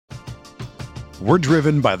We're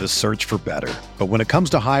driven by the search for better. But when it comes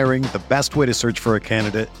to hiring, the best way to search for a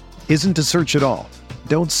candidate isn't to search at all.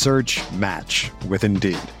 Don't search, match with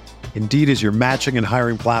Indeed. Indeed is your matching and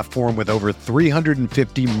hiring platform with over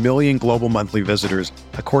 350 million global monthly visitors,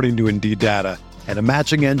 according to Indeed data, and a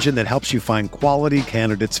matching engine that helps you find quality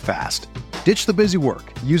candidates fast. Ditch the busy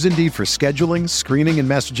work. Use Indeed for scheduling, screening, and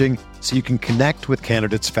messaging so you can connect with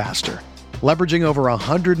candidates faster. Leveraging over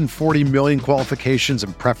 140 million qualifications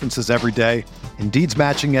and preferences every day, Indeed's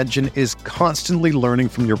matching engine is constantly learning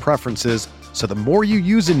from your preferences, so the more you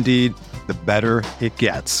use Indeed, the better it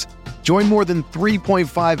gets. Join more than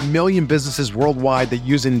 3.5 million businesses worldwide that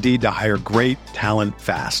use Indeed to hire great talent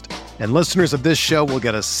fast. And listeners of this show will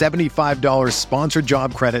get a $75 sponsored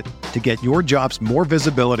job credit to get your jobs more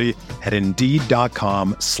visibility at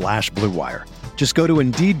Indeed.com/Blue Wire. Just go to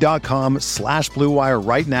Indeed.com/Blue Wire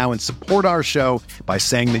right now and support our show by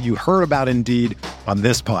saying that you heard about Indeed on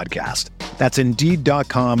this podcast. That's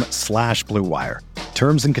Indeed.com/Blue Wire.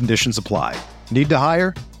 Terms and conditions apply. Need to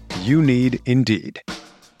hire? You need Indeed.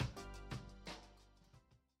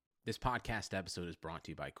 This podcast episode is brought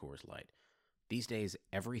to you by Coors Light. These days,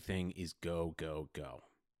 everything is go, go, go.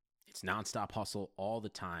 It's nonstop hustle all the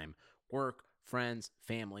time. Work, friends,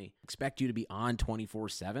 family, expect you to be on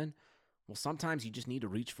 24/7. Well, sometimes you just need to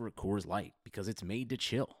reach for a Coors Light because it's made to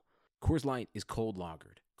chill. Coors Light is cold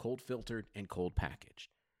lagered, cold filtered, and cold packaged.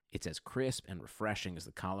 It's as crisp and refreshing as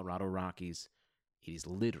the Colorado Rockies. It is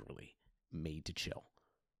literally made to chill.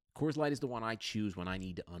 Coors Light is the one I choose when I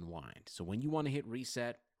need to unwind. So when you want to hit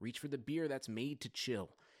reset, reach for the beer that's made to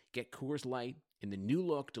chill. Get Coors Light in the new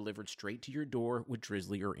look delivered straight to your door with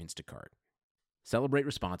Drizzly or Instacart. Celebrate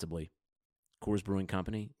responsibly. Coors Brewing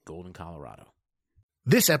Company, Golden, Colorado.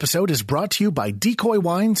 This episode is brought to you by Decoy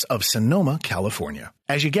Wines of Sonoma, California.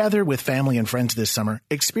 As you gather with family and friends this summer,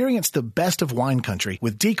 experience the best of wine country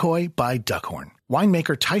with Decoy by Duckhorn.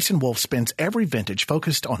 Winemaker Tyson Wolf spends every vintage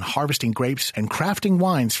focused on harvesting grapes and crafting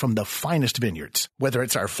wines from the finest vineyards. Whether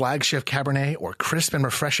it's our flagship Cabernet or crisp and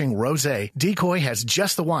refreshing Rosé, Decoy has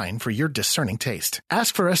just the wine for your discerning taste.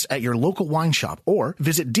 Ask for us at your local wine shop or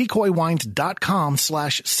visit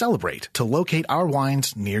decoywines.com/celebrate to locate our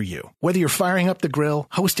wines near you. Whether you're firing up the grill,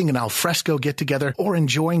 hosting an alfresco get-together, or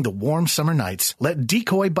enjoying the warm summer nights, let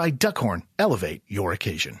Decoy by Duckhorn elevate your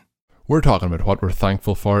occasion. We're talking about what we're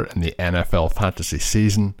thankful for in the NFL fantasy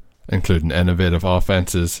season, including innovative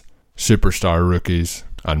offenses, superstar rookies,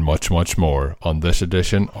 and much, much more on this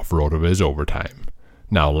edition of RotoViz Overtime.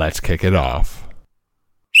 Now let's kick it off.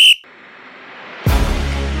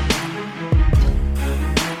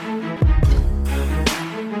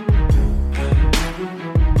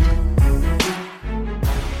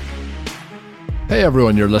 Hey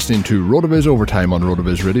everyone, you're listening to RotoViz Overtime on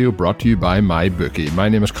RotoViz Radio, brought to you by MyBookie. My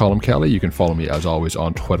name is Colin Kelly. You can follow me as always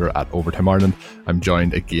on Twitter at Overtime Ireland. I'm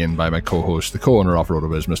joined again by my co-host, the co-owner of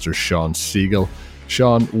RotoViz, Mr. Sean Siegel.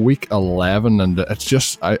 Sean, week 11, and it's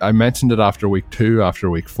just, I mentioned it after week 2, after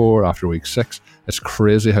week 4, after week 6. It's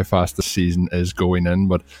crazy how fast the season is going in,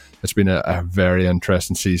 but it's been a very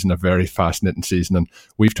interesting season, a very fascinating season, and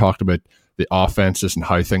we've talked about the offenses and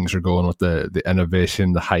how things are going with the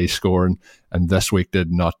innovation, the high scoring, and this week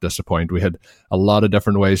did not disappoint. We had a lot of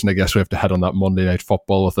different ways, and I guess we have to hit on that Monday Night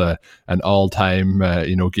Football with an all-time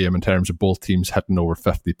game in terms of both teams hitting over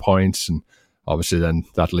 50 points, and obviously then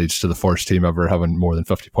that leads to the first team ever having more than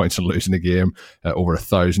 50 points and losing a game, over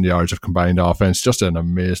 1,000 yards of combined offense. Just an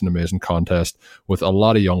amazing contest with a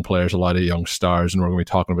lot of young players, a lot of young stars, and we're going to be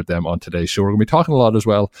talking about them on today's show. We're going to be talking a lot as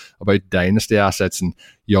well about dynasty assets and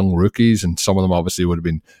young rookies, and some of them obviously would have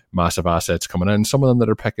been massive assets coming in, some of them that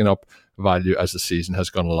are picking up value as the season has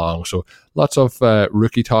gone along. So lots of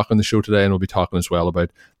rookie talk on the show today, and we'll be talking as well about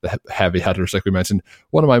the heavy hitters like we mentioned.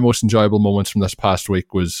 One of my most enjoyable moments from this past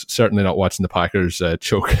week was certainly not watching the Packers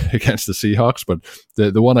choke against the Seahawks, but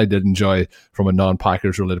the one I did enjoy from a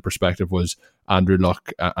non-Packers related perspective was Andrew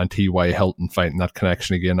Luck and T.Y. Hilton fighting that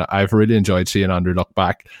connection again. I've really enjoyed seeing Andrew Luck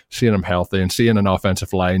back, seeing him healthy, and seeing an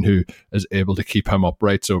offensive line who is able to keep him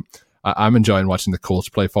upright. So I'm enjoying watching the Colts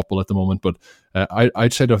play football at the moment. But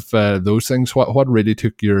outside of those things, what really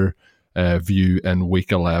took your view in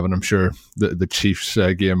Week 11? I'm sure the Chiefs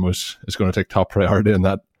game is going to take top priority in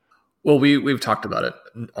that. Well, we've talked about it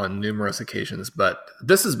on numerous occasions, but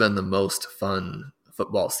this has been the most fun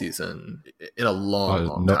football season in a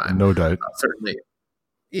long time. No doubt. Certainly,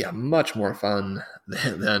 yeah, much more fun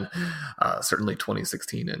than certainly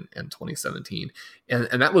 2016 and 2017.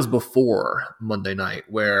 And that was before Monday night,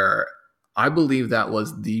 where I believe that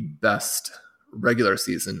was the best regular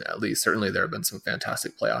season, at least. Certainly there have been some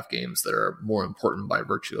fantastic playoff games that are more important by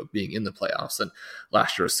virtue of being in the playoffs. And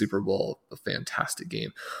last year's Super Bowl, a fantastic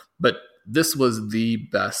game. But this was the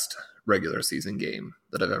best regular season game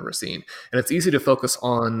that I've ever seen. And it's easy to focus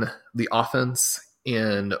on the offense.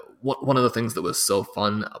 And one of the things that was so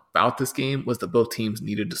fun about this game was that both teams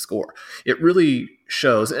needed to score. It really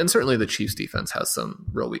shows, and certainly the Chiefs defense has some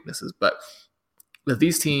real weaknesses, but that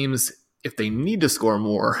these teams, if they need to score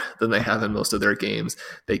more than they have in most of their games,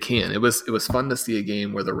 they can. It was fun to see a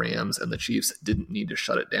game where the Rams and the Chiefs didn't need to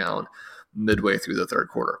shut it down midway through the third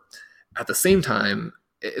quarter. At the same time,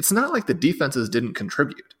 it's not like the defenses didn't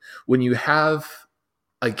contribute. When you have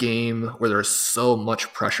a game where there's so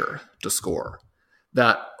much pressure to score,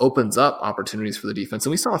 that opens up opportunities for the defense.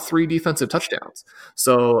 And we saw 3 defensive touchdowns.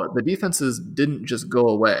 So the defenses didn't just go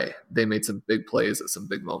away. They made some big plays at some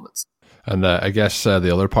big moments. And I guess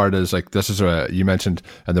the other part is, like, this is you mentioned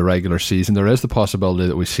in the regular season, there is the possibility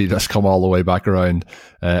that we see this come all the way back around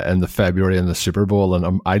in the February in the Super Bowl.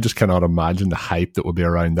 And I just cannot imagine the hype that would be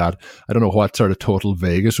around that. I don't know what sort of total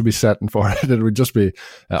Vegas would be setting for it. It would just be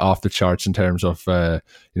off the charts in terms of,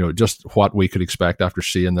 just what we could expect after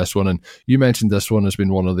seeing this one. And you mentioned this one has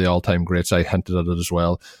been one of the all-time greats. I hinted at it as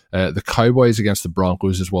well. The Cowboys against the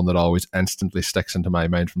Broncos is one that always instantly sticks into my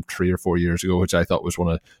mind from 3 or 4 years ago, which I thought was one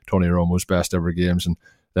of Tony Romo's best ever games. And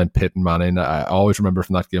then Peyton Manning, I always remember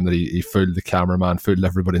from that game that he fooled the cameraman, fooled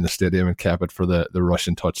everybody in the stadium, and kept it for the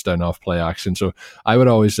Russian touchdown off play action. So I would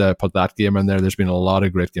always put that game in there. There's been a lot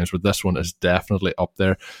of great games, but this one is definitely up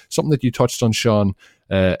there. Something that you touched on, Sean,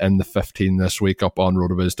 in the 15 this week up on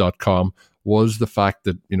rotoviz.com was the fact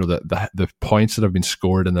that, the points that have been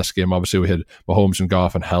scored in this game. Obviously, we had Mahomes and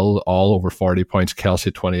Goff and Hill all over 40 points. Kelsey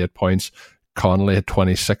had 28 points. Connolly had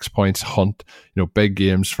 26 points. Hunt, big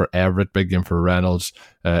games for Everett, big game for Reynolds.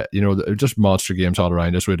 Just monster games all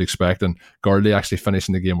around, as we'd expect. And Gurley actually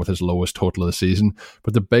finishing the game with his lowest total of the season.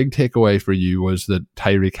 But the big takeaway for you was that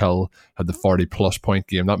Tyreek Hill had the 40-plus point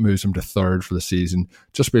game. That moves him to 3rd for the season,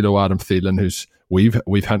 just below Adam Thielen, who's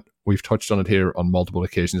we've touched on it here on multiple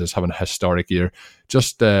occasions as having a historic year,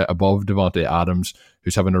 just above Devontae Adams,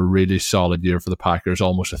 who's having a really solid year for the Packers,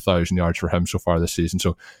 almost 1,000 yards for him so far this season.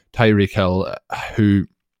 So Tyreek Hill, who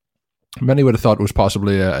many would have thought was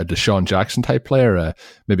possibly a Deshaun Jackson type player,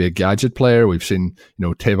 maybe a gadget player. We've seen,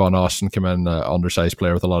 Tavon Austin come in, undersized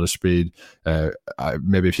player with a lot of speed.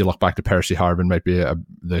 Maybe if you look back to Percy Harvin, might be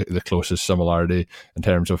the closest similarity in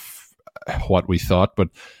terms of what we thought. But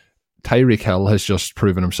Tyreek Hill has just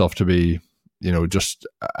proven himself to be, just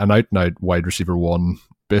an out-and-out wide receiver 1,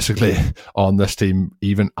 basically, on this team.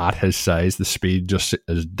 Even at his size, the speed just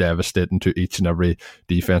is devastating to each and every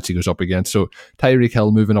defense he goes up against. So Tyreek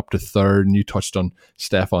Hill moving up to 3rd, and you touched on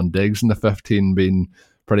Stephon Diggs in the 15 being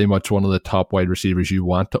pretty much one of the top wide receivers you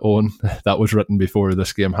want to own. That was written before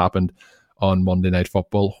this game happened on Monday Night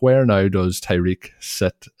Football. Where now does Tyreek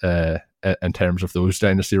sit in terms of those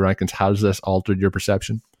dynasty rankings? Has this altered your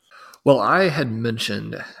perception? Well, I had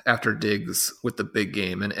mentioned after Diggs with the big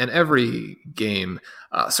game, and every game,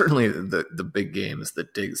 certainly the big games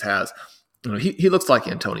that Diggs has, he looks like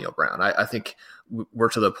Antonio Brown. I think we're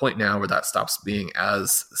to the point now where that stops being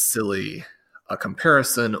as silly a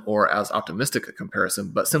comparison or as optimistic a comparison,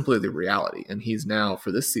 but simply the reality. And he's now,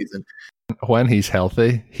 for this season, when he's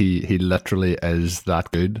healthy, he literally is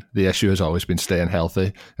that good. The issue has always been staying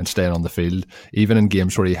healthy and staying on the field. Even in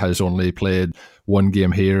games where he has only played 1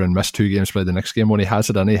 game here and missed 2 games played the next game, when he has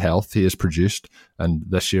it any health, he is produced. And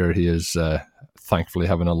this year he is thankfully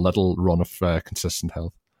having a little run of consistent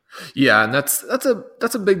health. Yeah, and that's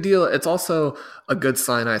a big deal. It's also a good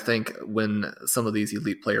sign, I think, when some of these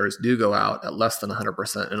elite players do go out at less than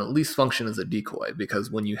 100% and at least function as a decoy,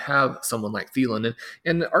 because when you have someone like Thielen,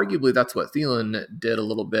 and arguably that's what Thielen did a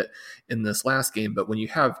little bit in this last game, but when you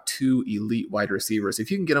have 2 elite wide receivers,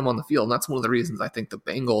 if you can get them on the field, and that's one of the reasons I think the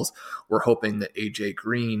Bengals were hoping that AJ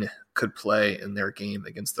Green could play in their game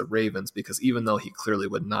against the Ravens, because even though he clearly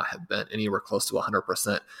would not have been anywhere close to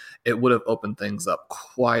 100%, it would have opened things up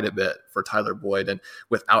quite a bit for Tyler Boyd. And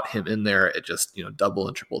without him in there, it just, double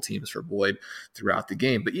and triple teams for Boyd throughout the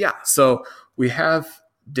game. But yeah, so we have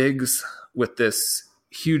Diggs with this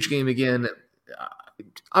huge game again.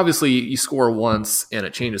 Obviously, you score once and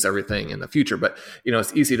it changes everything in the future, but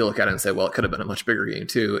it's easy to look at it and say, well, it could have been a much bigger game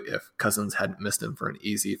too if Cousins hadn't missed him for an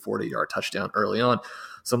easy 40-yard touchdown early on.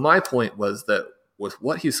 So my point was that with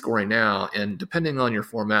what he's scoring now, and depending on your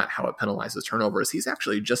format, how it penalizes turnovers, he's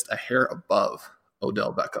actually just a hair above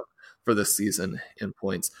Odell Beckham for this season in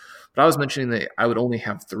points. But I was mentioning that I would only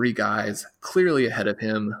have 3 guys clearly ahead of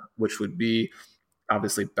him, which would be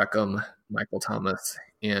obviously Beckham, Michael Thomas,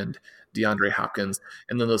 and DeAndre Hopkins.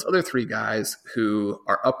 And then those other 3 guys who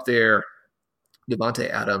are up there, Devontae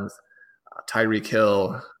Adams, Tyreek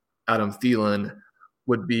Hill, Adam Thielen,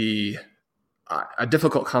 would be a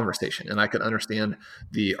difficult conversation, and I can understand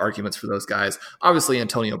the arguments for those guys. Obviously,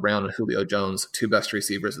 Antonio Brown and Julio Jones, 2 best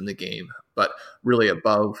receivers in the game, but really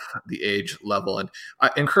above the age level. And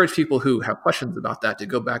I encourage people who have questions about that to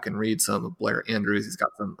go back and read some of Blair Andrews. He's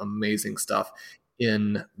got some amazing stuff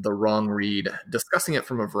in The Wrong Read, discussing it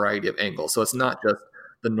from a variety of angles. So it's not just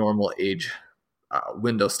the normal age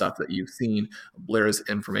window stuff that you've seen. Blair's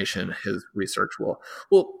information, his research will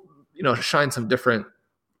shine some different,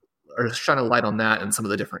 or shine a light on that and some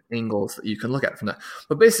of the different angles that you can look at from that.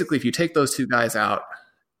 But basically, if you take those 2 guys out,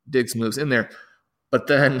 Diggs moves in there. But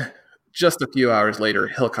then just a few hours later,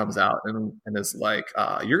 Hill comes out and is like,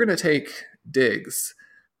 you're going to take Diggs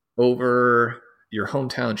over your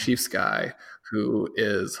hometown Chiefs guy who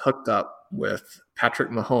is hooked up with Patrick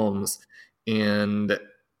Mahomes and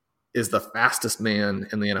is the fastest man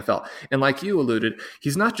in the NFL. And like you alluded,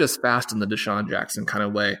 he's not just fast in the Deshaun Jackson kind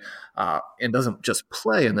of way, and doesn't just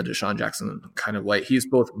play in the Deshaun Jackson kind of way. He's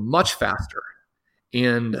both much faster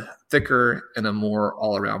and thicker and a more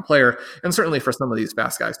all-around player. And certainly for some of these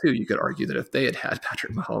fast guys too, you could argue that if they had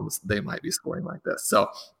Patrick Mahomes, they might be scoring like this. So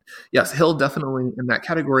yes, Hill definitely in that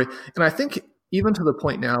category. And I think even to the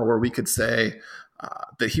point now where we could say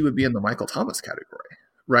that he would be in the Michael Thomas category,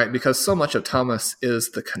 right? Because so much of Thomas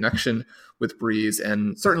is the connection with Brees,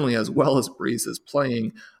 and certainly as well as Brees is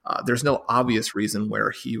playing, there's no obvious reason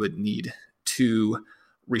where he would need to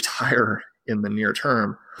retire in the near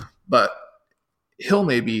term. But Hill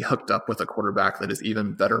may be hooked up with a quarterback that is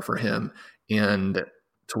even better for him, and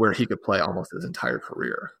to where he could play almost his entire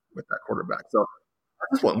career with that quarterback. So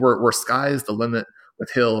this one, where sky's the limit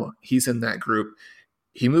with Hill. He's in that group.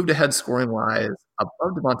 He moved ahead scoring-wise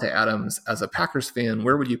above Davante Adams. As a Packers fan,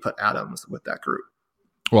 where would you put Adams with that group?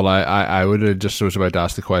 Well, I would have just was about to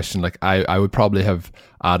ask the question. Like I would probably have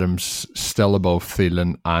Adams still above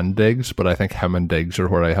Thielen and Diggs, but I think him and Diggs are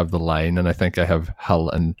where I have the line, and I think I have Hill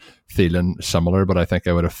and Thielen similar, but I think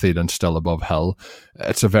I would have Thielen still above Hill.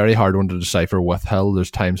 It's a very hard one to decipher with Hill.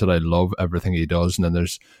 There's times that I love everything he does, and then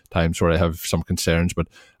there's times where I have some concerns. But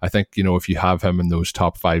I think, if you have him in those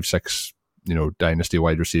top 5, 6, dynasty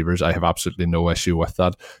wide receivers, I have absolutely no issue with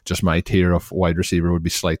that. Just my tier of wide receiver would be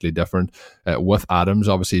slightly different. With Adams,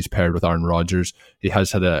 obviously he's paired with Aaron Rodgers. He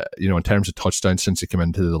has had in terms of touchdowns since he came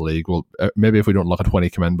into the league, well, maybe if we don't look at when he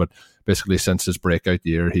came in, but basically since his breakout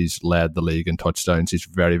year, he's led the league in touchdowns. He's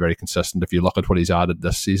very, very consistent. If you look at what he's added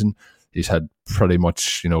this season, he's had pretty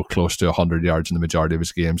much, close to 100 yards in the majority of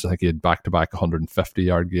his games. I think he had back-to-back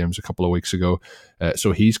 150-yard games a couple of weeks ago.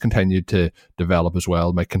 So he's continued to develop as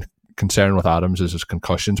well. My concern with Adams is his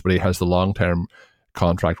concussions, but he has the long-term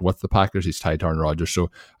contract with the Packers. He's tied to Aaron Rodgers, so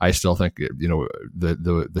I still think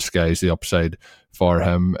the sky's the upside for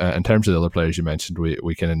him. In terms of the other players you mentioned,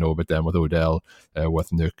 we kind of know about them with Odell, with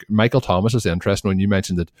Nuke. Michael Thomas is the interesting one. You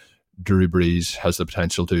mentioned that Drew Brees has the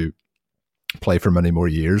potential to play for many more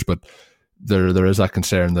years, but there is that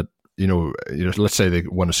concern that let's say they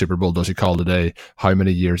win a Super Bowl, does he call today? How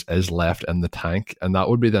many years is left in the tank? And that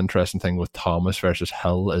would be the interesting thing with Thomas versus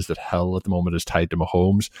Hill, is that Hill at the moment is tied to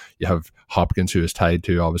Mahomes. You have Hopkins, who is tied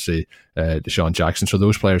to, obviously, Deshaun Jackson. So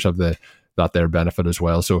those players have their benefit as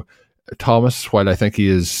well. So Thomas, while I think he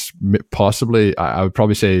is possibly, I would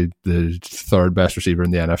probably say the 3rd best receiver in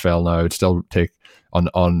the NFL now, I would still take,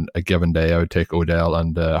 on a given day, I would take Odell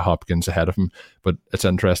and Hopkins ahead of him. But it's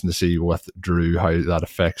interesting to see with Drew how that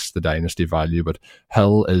affects the dynasty value. But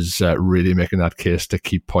Hill is really making that case to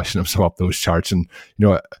keep pushing himself up those charts. And,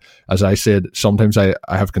 as I said, sometimes I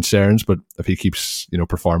have concerns, but if he keeps,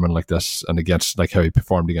 performing like this and against, like how he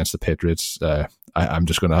performed against the Patriots, I'm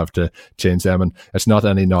just going to have to change them. And it's not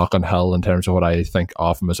any knock on Hill in terms of what I think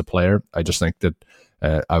of him as a player. I just think that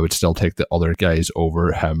I would still take the other guys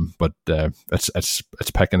over him, but it's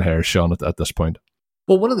picking hairs, Sean, at this point.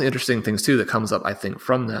 Well, one of the interesting things too that comes up, I think,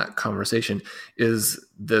 from that conversation is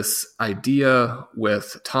this idea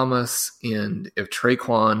with Thomas, and if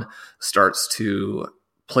Traquan starts to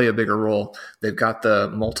play a bigger role, they've got the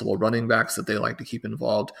multiple running backs that they like to keep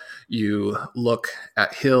involved. You look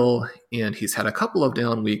at Hill, and he's had a couple of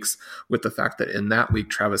down weeks with the fact that in that week,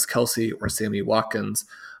 Travis Kelce or Sammy Watkins,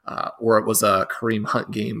 or it was a Kareem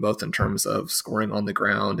Hunt game, both in terms of scoring on the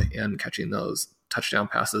ground and catching those touchdown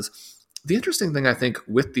passes. The interesting thing, I think,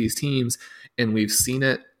 with these teams, and we've seen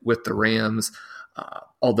it with the Rams,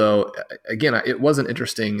 although, again, it was an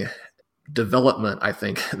interesting development, I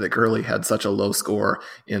think, that Gurley had such a low score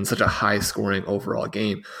in such a high-scoring overall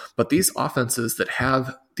game. But these offenses that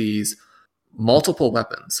have these multiple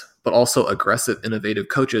weapons, but also aggressive, innovative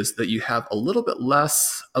coaches, that you have a little bit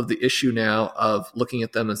less of the issue now of looking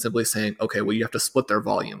at them and simply saying, okay, well, you have to split their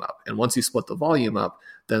volume up. And once you split the volume up,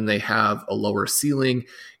 then they have a lower ceiling,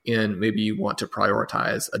 and maybe you want to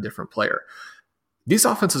prioritize a different player. These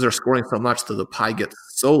offenses are scoring so much that the pie gets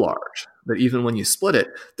so large that even when you split it,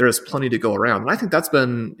 there's plenty to go around. And I think that's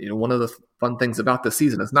been, one of the fun things about this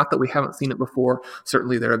season. It's not that we haven't seen it before.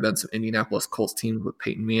 Certainly there have been some Indianapolis Colts teams with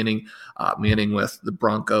Peyton Manning, Manning with the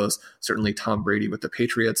Broncos, certainly Tom Brady with the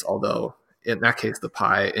Patriots, although in that case, the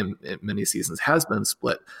pie in many seasons has been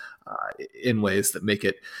split in ways that make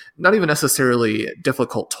it not even necessarily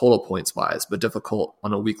difficult total points wise, but difficult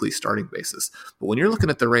on a weekly starting basis. But when you're looking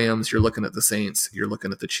at the Rams, you're looking at the Saints, you're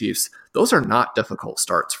looking at the Chiefs, those are not difficult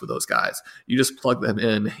starts for those guys. You just plug them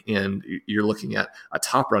in and you're looking at a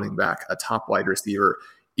top running back, a top wide receiver,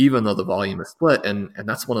 even though the volume is split. And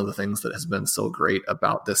that's one of the things that has been so great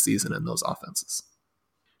about this season in those offenses.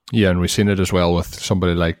 Yeah, and we've seen it as well with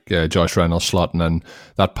somebody like Josh Reynolds slotting in.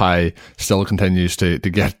 That pie still continues to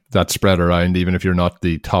get that spread around, even if you're not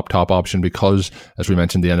the top option, because, as we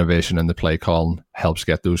mentioned, the innovation in the play calling helps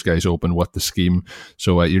get those guys open with the scheme.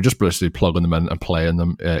 So you're just basically plugging them in and playing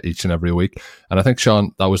them each and every week. And I think,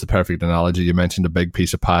 Sean, that was the perfect analogy. You mentioned a big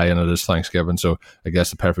piece of pie, and it is Thanksgiving. So I guess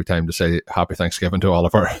the perfect time to say happy Thanksgiving to all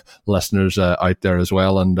of our listeners out there as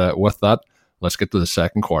well. And with that, let's get to the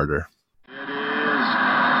second quarter.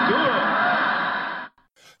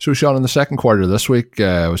 So, Sean, in the second quarter this week,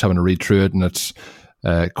 I was having to read through it, and it's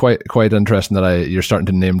quite interesting that you're starting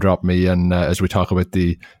to name drop me. And as we talk about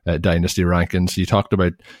the dynasty rankings, you talked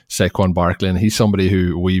about Saquon Barkley, and he's somebody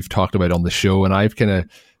who we've talked about on the show, and I've kind of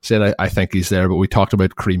said I think he's there, but we talked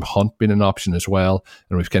about Kareem Hunt being an option as well,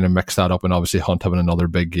 and we've kind of mixed that up, and obviously Hunt having another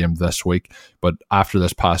big game this week. But after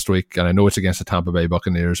this past week, and I know it's against the Tampa Bay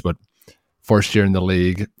Buccaneers, but first year in the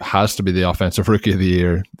league, has to be the offensive rookie of the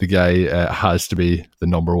year. The guy has to be the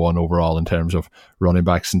number one overall in terms of running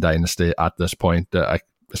backs in dynasty at this point.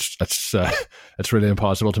 It's really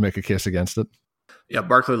impossible to make a case against it. Yeah,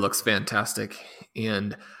 Barkley looks fantastic,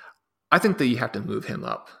 and I think that you have to move him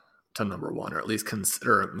up to number one, or at least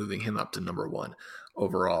consider moving him up to number one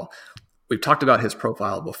overall. We've talked about his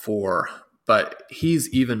profile before, but he's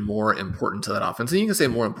even more important to that offense. And you can say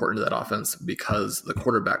more important to that offense because the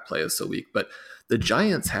quarterback play is so weak. But the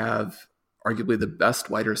Giants have arguably the best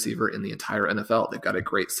wide receiver in the entire NFL. They've got a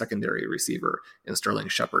great secondary receiver in Sterling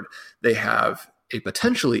Shepard. They have a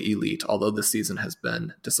potentially elite, although this season has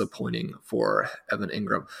been disappointing for Evan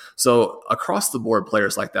Ingram. So across the board,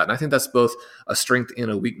 players like that. And I think that's both a strength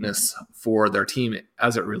and a weakness for their team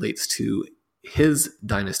as it relates to his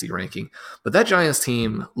dynasty ranking. But that Giants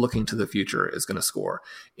team looking to the future is going to score.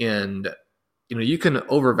 And you can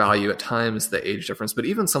overvalue at times the age difference, but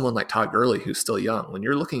even someone like Todd Gurley, who's still young, when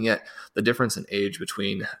you're looking at the difference in age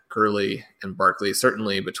between Gurley and Barkley,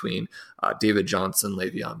 certainly between David Johnson,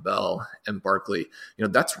 Le'Veon Bell, and Barkley,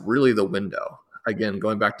 that's really the window. Again,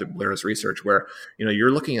 going back to Blair's research where,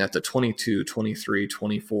 you're looking at the 22, 23,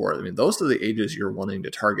 24. I mean, those are the ages you're wanting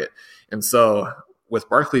to target. And so with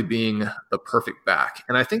Barkley being the perfect back.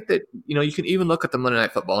 And I think that, you can even look at the Monday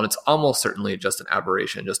Night Football, and it's almost certainly just an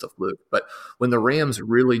aberration, just a fluke. But when the Rams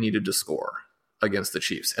really needed to score against the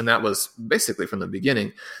Chiefs, and that was basically from the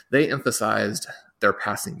beginning, they emphasized their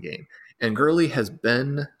passing game. And Gurley has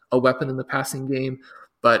been a weapon in the passing game,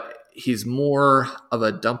 but he's more of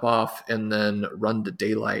a dump off and then run to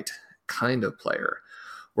daylight kind of player.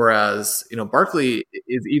 Whereas, Barkley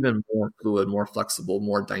is even more fluid, more flexible,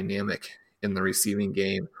 more dynamic in the receiving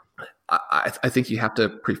game. I think you have to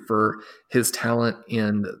prefer his talent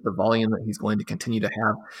and the volume that he's going to continue to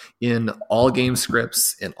have in all game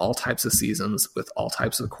scripts, in all types of seasons, with all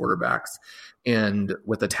types of quarterbacks, and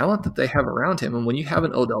with the talent that they have around him. And when you have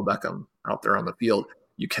an Odell Beckham out there on the field,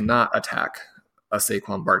 you cannot attack a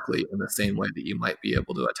Saquon Barkley in the same way that you might be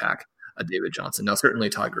able to attack a David Johnson. Now, certainly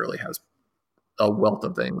Todd Gurley has a wealth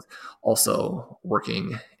of things also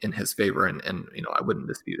working in his favor. And I wouldn't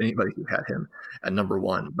dispute anybody who had him at number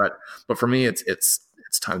one, but for me, it's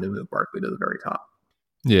time to move Barkley to the very top.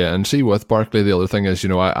 Yeah. And see, with Barkley, the other thing is,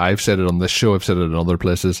 I've said it on this show, I've said it in other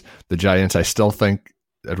places, the Giants, I still think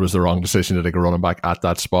it was the wrong decision to take a running back at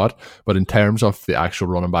that spot. But in terms of the actual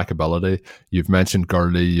running back ability, you've mentioned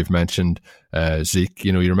Gurley, you've mentioned Zeke,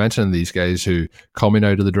 you're mentioning these guys who coming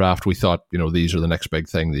out of the draft, we thought, these are the next big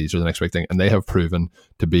thing, and they have proven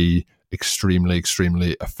to be extremely,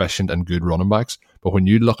 extremely efficient and good running backs. But when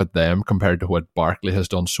you look at them compared to what Barkley has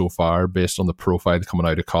done so far based on the profile coming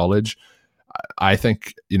out of college, I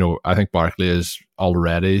think Barkley is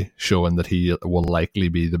already showing that he will likely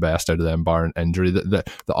be the best out of them, barring injury. The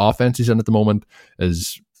offense he's in at the moment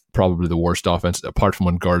is probably the worst offense, apart from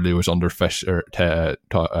when Gurley was under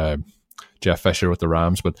Jeff Fisher with the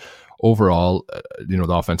Rams. But overall, the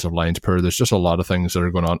offensive line's poor. There's just a lot of things that are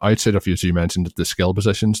going on. Outside of, as you mentioned, the skill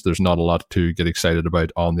positions, there's not a lot to get excited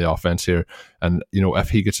about on the offense here. And, if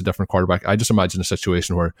he gets a different quarterback, I just imagine a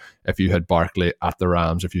situation where if you had Barkley at the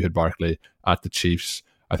Rams, if you had Barkley at the Chiefs,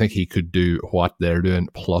 I think he could do what they're doing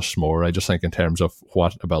plus more. I just think in terms of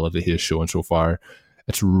what ability he has shown so far,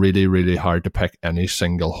 it's really, really hard to pick any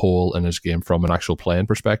single hole in his game from an actual playing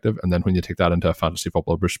perspective. And then when you take that into a fantasy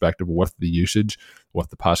football perspective with the usage, with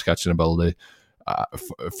the pass catching ability,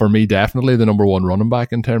 for me, definitely the number one running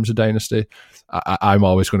back in terms of dynasty. I'm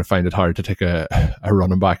always going to find it hard to take a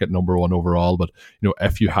running back at number one overall. But,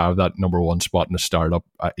 if you have that number one spot in a startup,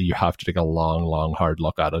 you have to take a long, long, hard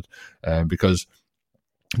look at it because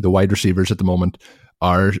the wide receivers at the moment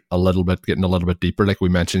are getting a little bit deeper. Like we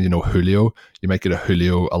mentioned, Julio, you might get a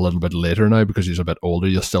Julio a little bit later now because he's a bit older.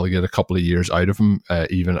 You'll still get a couple of years out of him,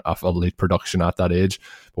 even of elite production at that age.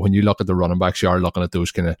 But when you look at the running backs, you are looking at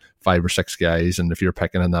those kind of 5 or 6 guys. And if you're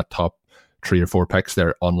picking in that top 3 or 4 picks,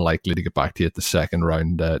 they're unlikely to get back to you at the second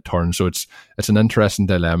round turn. So it's an interesting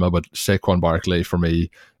dilemma. But Saquon Barkley, for me,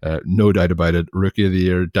 no doubt about it, Rookie of the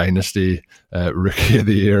Year, Dynasty, Rookie of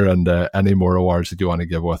the Year, and any more awards that you want to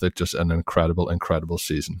give with it. Just an incredible, incredible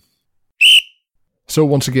season. So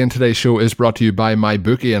once again, today's show is brought to you by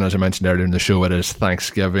MyBookie, and as I mentioned earlier in the show, it is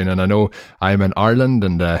Thanksgiving, and I know I'm in Ireland,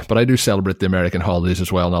 but I do celebrate the American holidays as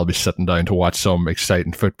well, and I'll be sitting down to watch some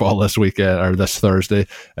exciting football this weekend or this Thursday,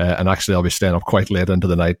 and actually I'll be staying up quite late into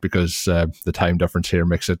the night because the time difference here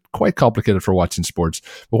makes it quite complicated for watching sports.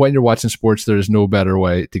 But when you're watching sports, there is no better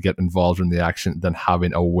way to get involved in the action than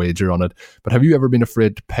having a wager on it. But have you ever been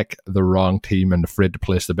afraid to pick the wrong team and afraid to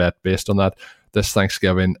place the bet based on that? This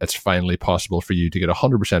Thanksgiving, it's finally possible for you to get a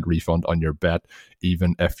 100% refund on your bet,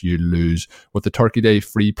 even if you lose. With the Turkey Day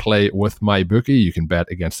free play with MyBookie, you can bet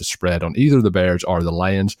against the spread on either the Bears or the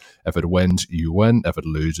Lions. If it wins, you win. If it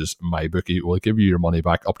loses, MyBookie will give you your money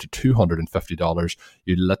back up to $250.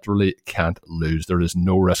 You literally can't lose. There is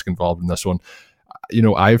no risk involved in this one.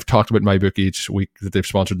 I've talked about MyBookie each week that they've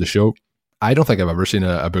sponsored the show. I don't think I've ever seen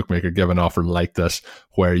a bookmaker give an offer like this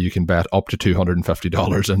where you can bet up to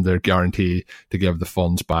 $250 and they're guaranteed to give the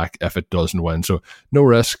funds back if it doesn't win. So no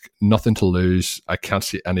risk, nothing to lose. I can't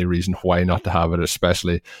see any reason why not to have it,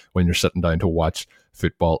 especially when you're sitting down to watch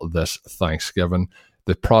football this Thanksgiving.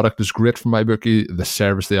 The product is great from MyBookie. The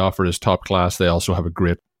service they offer is top class. They also have a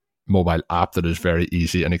great mobile app that is very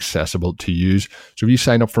easy and accessible to use. So if you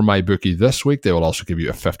sign up for MyBookie this week, they will also give you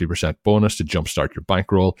a 50% bonus to jumpstart your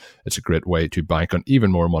bankroll. It's a great way to bank on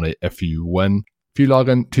even more money if you win. If you log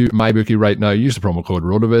in to MyBookie right now, use the promo code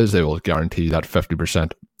RotoViz, they will guarantee that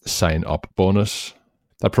 50% sign up bonus.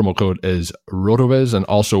 That promo code is RotoViz, and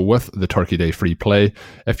also with the Turkey Day free play,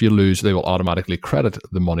 if you lose, they will automatically credit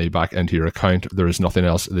the money back into your account. There is nothing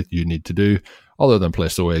else that you need to do other than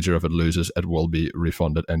place the wager. If it loses, it will be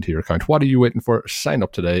refunded into your account. What are you waiting for? Sign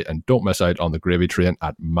up today and don't miss out on the gravy train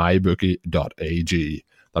at mybookie.ag.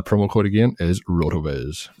 That promo code again is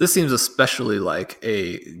RotoViz. This seems especially like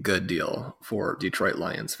a good deal for Detroit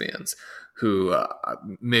Lions fans who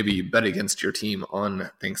maybe bet against your team on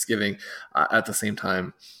Thanksgiving. At the same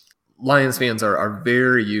time, Lions fans are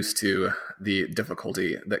very used to the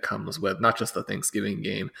difficulty that comes with not just the Thanksgiving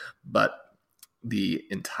game, but the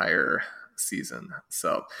entire season.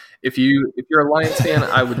 So if you're a Lions fan,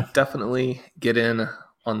 I would definitely get in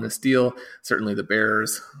on this deal. Certainly the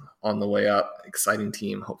Bears on the way up, exciting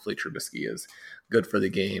team. Hopefully Trubisky is good for the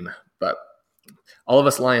game, but all of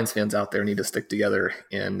us Lions fans out there need to stick together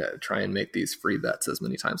and try and make these free bets as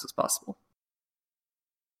many times as possible.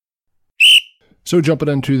 So jumping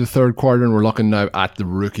into the third quarter, and we're looking now at the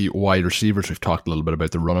rookie wide receivers. We've talked a little bit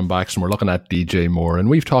about the running backs, and we're looking at DJ Moore, and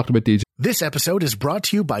we've talked about DJ. This episode is brought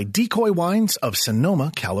to you by Decoy Wines of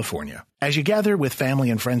Sonoma, California. As you gather with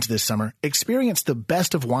family and friends this summer, experience the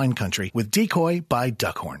best of wine country with Decoy by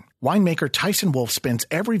Duckhorn. Winemaker Tyson Wolf spends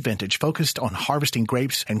every vintage focused on harvesting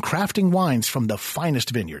grapes and crafting wines from the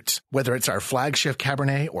finest vineyards. Whether it's our flagship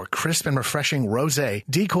Cabernet or crisp and refreshing Rosé,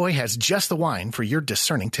 Decoy has just the wine for your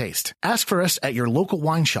discerning taste. Ask for us at your local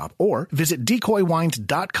wine shop or visit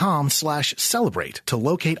decoywines.com/celebrate to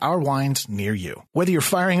locate our wines near you. Whether you're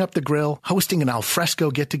firing up the grill, hosting an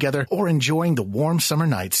alfresco get-together, or enjoying the warm summer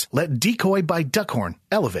nights, let Decoy by Duckhorn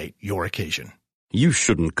elevate your occasion. You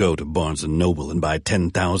shouldn't go to Barnes & Noble and buy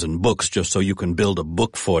 10,000 books just so you can build a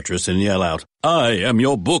book fortress and yell out, "I am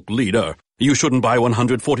your book leader." You shouldn't buy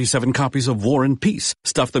 147 copies of War and Peace,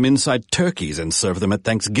 stuff them inside turkeys, and serve them at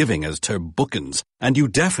Thanksgiving as turbookins. And you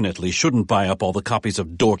definitely shouldn't buy up all the copies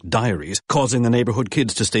of Dork Diaries, causing the neighborhood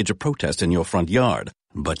kids to stage a protest in your front yard.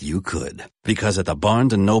 But you could. Because at the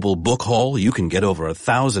Barnes & Noble Book Haul, you can get over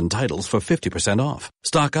 1,000 titles for 50% off.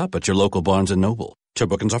 Stock up at your local Barnes & Noble.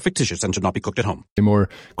 Turbookins are fictitious and should not be cooked at home. More,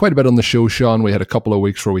 quite a bit on the show, Sean. We had a couple of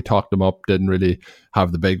weeks where we talked him up, didn't really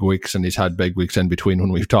have the big weeks, and he's had big weeks in between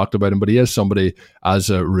when we've talked about him. But he is somebody, as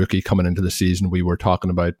a rookie coming into the season, we were talking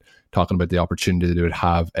about the opportunity that he would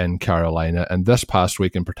have in Carolina. And this past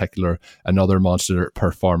week in particular, another monster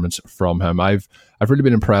performance from him. I've really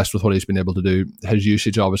been impressed with what he's been able to do. His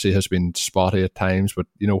usage obviously has been spotty at times, but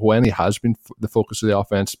when he has been the focus of the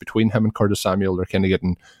offense, between him and Curtis Samuel, they're kind of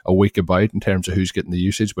getting a week about in terms of who's getting the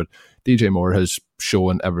usage. But DJ Moore has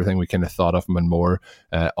shown everything we kind of thought of him and more.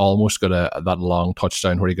 Almost got that long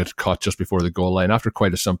touchdown where he got caught just before the goal line after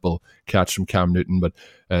quite a simple catch from Cam Newton, but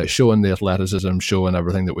showing the athleticism, showing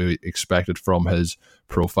everything that we expected from his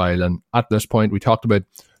profile. And at this point, we talked about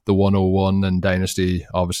the 101 and Dynasty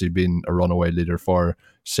obviously being a runaway leader for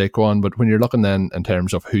Saquon, but when you're looking then in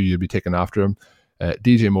terms of who you'd be taking after him,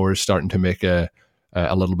 DJ Moore is starting to make a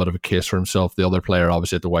little bit of a case for himself. The other player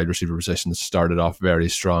obviously at the wide receiver position that started off very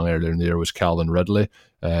strong earlier in the year was Calvin Ridley,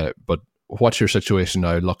 but what's your situation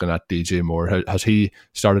now looking at DJ Moore? Has he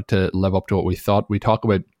started to live up to what we thought? We talk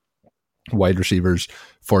about wide receivers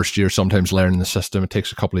first year sometimes learning the system. It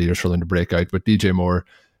takes a couple of years for them to break out, but DJ Moore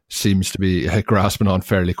seems to be grasping on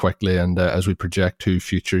fairly quickly, and as we project to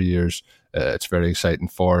future years, it's very exciting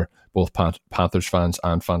for both Panthers fans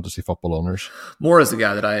and fantasy football owners. Moore is the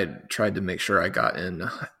guy that I had tried to make sure I got in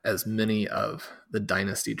as many of the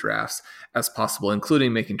dynasty drafts as possible,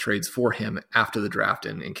 including making trades for him after the draft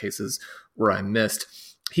in cases where I missed.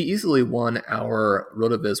 He easily won our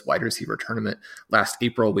RotoViz wide receiver tournament last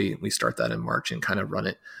April. We start that in March and kind of run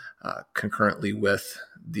it concurrently with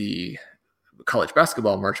the college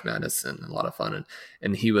basketball March Madness, and a lot of fun.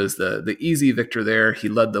 And he was the easy victor there. He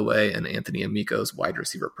led the way in Anthony Amico's wide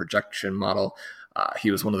receiver projection model.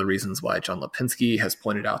 He was one of the reasons why John Lipinski has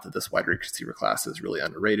pointed out that this wide receiver class is really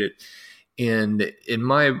underrated. And in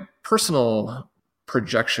my personal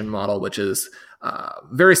projection model, which is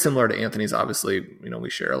very similar to Anthony's, obviously, we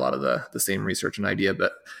share a lot of the same research and idea,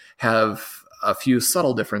 but have a few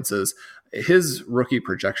subtle differences. His rookie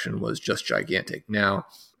projection was just gigantic. Now,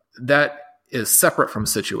 that is separate from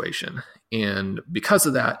situation. And because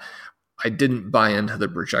of that, I didn't buy into the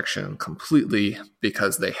projection completely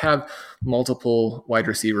because they have multiple wide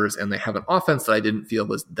receivers and they have an offense that I didn't feel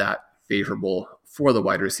was that favorable for the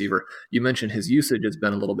wide receiver. You mentioned his usage has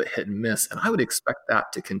been a little bit hit and miss, and I would expect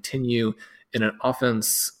that to continue in an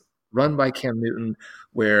offense run by Cam Newton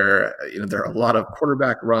where there are a lot of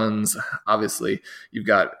quarterback runs. Obviously, you've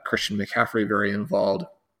got Christian McCaffrey very involved.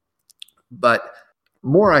 But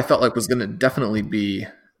Moore, I felt like, was going to definitely be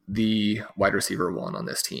the wide receiver one on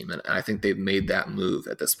this team. And I think they've made that move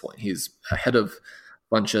at this point. He's ahead of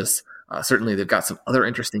Funchess. Certainly, they've got some other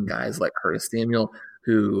interesting guys like Curtis Samuel,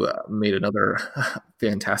 who made another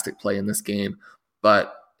fantastic play in this game,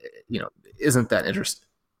 but isn't that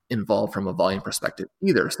involved from a volume perspective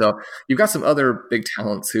either. So you've got some other big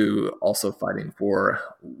talents who also fighting for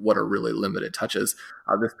what are really limited touches.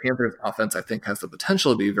 This Panthers offense, I think, has the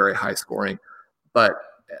potential to be very high scoring, but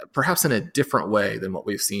perhaps in a different way than what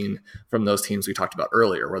we've seen from those teams we talked about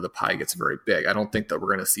earlier, where the pie gets very big. I don't think that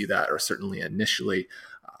we're going to see that, or certainly initially,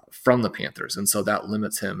 from the Panthers. And so that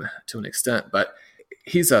limits him to an extent, but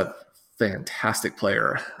he's a fantastic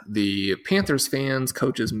player. The Panthers fans,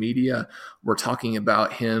 coaches, media were talking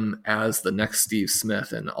about him as the next Steve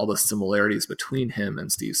Smith and all the similarities between him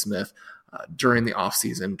and Steve Smith during the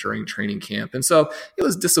offseason, during training camp. And so it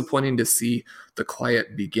was disappointing to see the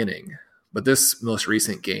quiet beginning. But this most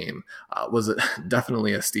recent game was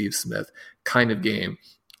definitely a Steve Smith kind of game.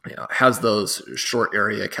 Has those short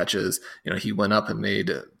area catches. He went up and made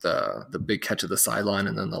the big catch of the sideline,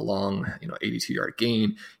 and then the long, 82-yard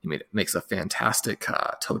gain. He makes a fantastic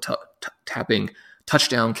toe-tapping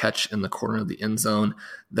touchdown catch in the corner of the end zone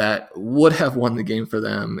that would have won the game for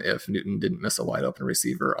them if Newton didn't miss a wide open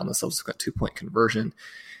receiver on the subsequent 2-point conversion.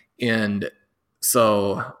 And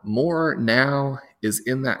so Moore now is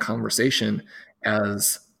in that conversation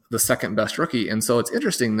as the second best rookie. And so it's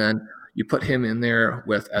interesting then, you put him in there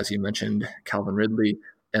with, as you mentioned, Calvin Ridley,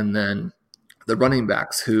 and then the running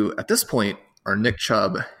backs who at this point are Nick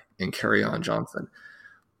Chubb and Kerryon Johnson.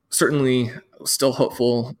 Certainly still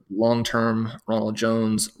hopeful long-term, Ronald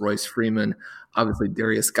Jones, Royce Freeman, obviously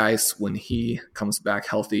Darius Geis when he comes back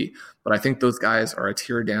healthy. But I think those guys are a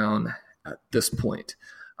tier down at this point.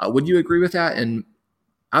 Would you agree with that? And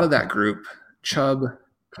out of that group, Chubb,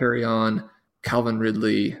 Kerryon, Calvin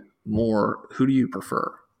Ridley, Moore, who do you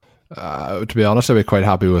prefer? To be honest, I'd be quite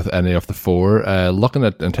happy with any of the four. Looking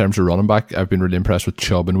at in terms of running back, I've been really impressed with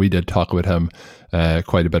Chubb, and we did talk about him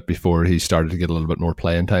quite a bit before he started to get a little bit more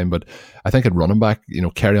playing time. But I think at running back,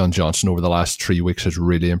 Kerryon Johnson over the last 3 weeks has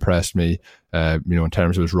really impressed me. In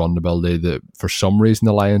terms of his run ability, for some reason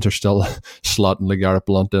the Lions are still slotting LeGarrette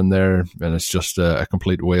Blount in there, and it's just a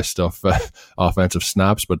complete waste of offensive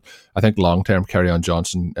snaps. But I think long term, Kerryon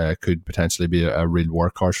Johnson could potentially be a real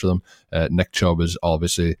workhorse for them. Nick Chubb has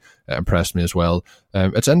obviously impressed me as well.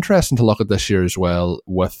 It's interesting to look at this year as well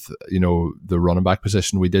with the running back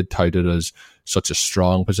position. We did tout it as such a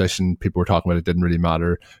strong position. People were talking about it didn't really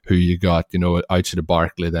matter who you got. Outside of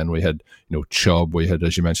Barkley, then we had Chubb, we had,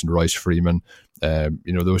 as you mentioned, Royce Freeman. There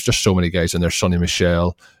was just so many guys in there. Sonny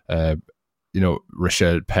Michel,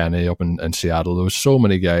 Rashad Penny up in Seattle. There was so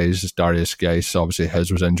many guys. Darius Geis, obviously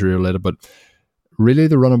his was injury related, but really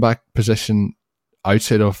the running back position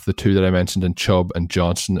outside of the two that I mentioned in Chubb and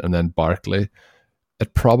Johnson and then Barkley,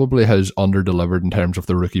 it probably has under-delivered in terms of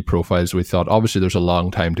the rookie profiles. We thought, obviously, there's a long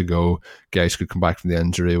time to go. Guys could come back from the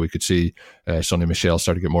injury. We could see Sonny Michel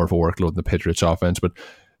start to get more of a workload in the Patriots offense. But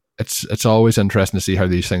it's always interesting to see how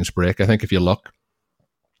these things break. I think if you look,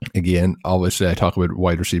 again, obviously I talk about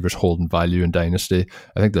wide receivers holding value in Dynasty.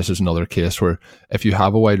 I think this is another case where if you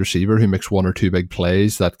have a wide receiver who makes one or two big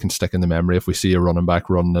plays, that can stick in the memory. If we see a running back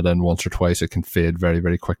running it in once or twice, it can fade very,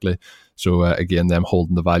 very quickly. So again, them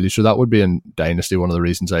holding the value. So that would be in Dynasty one of the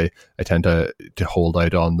reasons I tend to hold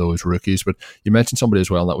out on those rookies. But you mentioned somebody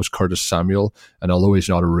as well, and that was Curtis Samuel. And although he's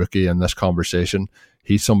not a rookie in this conversation,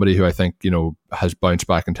 he's somebody who I think, has bounced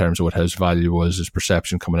back in terms of what his value was, his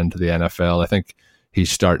perception coming into the NFL. I think he's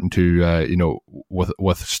starting to,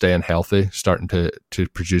 with staying healthy, starting to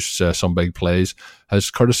produce some big plays. Has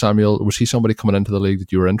Curtis Samuel, was he somebody coming into the league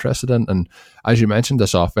that you were interested in? And as you mentioned,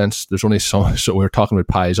 this offense, there's only so we were talking about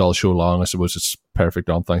pies all show long. I suppose it's perfect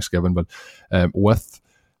on Thanksgiving, but with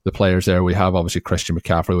the players there, we have obviously Christian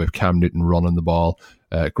McCaffrey, we have Cam Newton running the ball.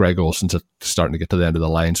 Greg Olsen's starting to get to the end of the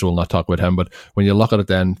line, so we'll not talk about him. But when you look at it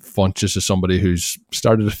then, Funchess is somebody who's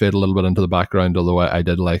started to fade a little bit into the background, although I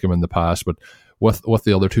did like him in the past. But with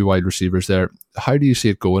the other two wide receivers there, how do you see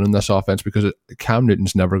it going in this offense? Because Cam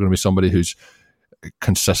Newton's never going to be somebody who's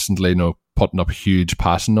consistently putting up huge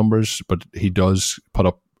passing numbers, but he does put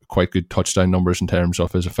up quite good touchdown numbers in terms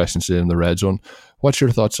of his efficiency in the red zone. What's your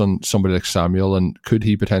thoughts on somebody like Samuel, and could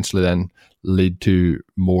he potentially then lead to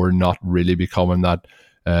more not really becoming that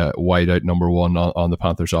wide out number one on the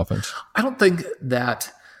Panthers offense? I don't think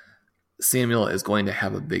that Samuel is going to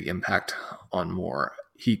have a big impact on Moore.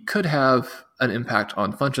 He could have an impact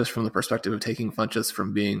on Funchess from the perspective of taking Funchess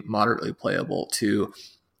from being moderately playable to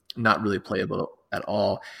not really playable at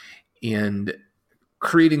all, and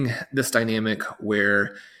creating this dynamic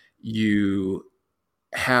where you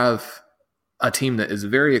have a team that is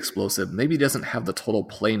very explosive, maybe doesn't have the total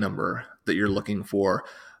play number that you're looking for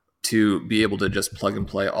to be able to just plug and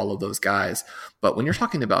play all of those guys. But when you're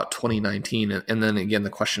talking about 2019, and then again,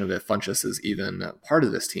 the question of if Funchess is even part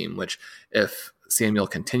of this team, which if Samuel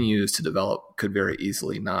continues to develop could very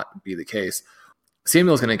easily not be the case.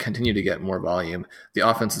 Samuel is going to continue to get more volume. The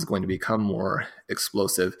offense is going to become more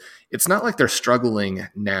explosive. It's not like they're struggling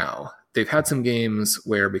now. They've had some games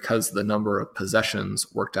where, because the number of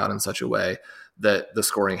possessions worked out in such a way that the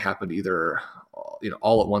scoring happened either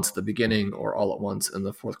all at once at the beginning or all at once in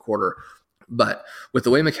the fourth quarter. But with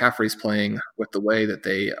the way McCaffrey's playing, with the way that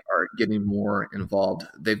they are getting more involved,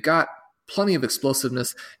 they've got plenty of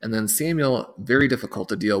explosiveness. And then Samuel, very difficult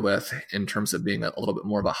to deal with in terms of being a little bit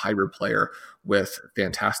more of a hybrid player with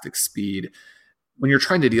fantastic speed. When you're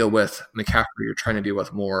trying to deal with McCaffrey, you're trying to deal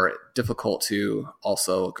with more difficult to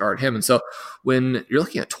also guard him. And so when you're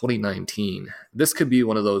looking at 2019, this could be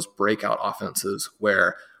one of those breakout offenses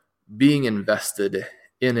where being invested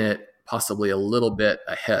in it possibly a little bit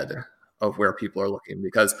ahead of where people are looking,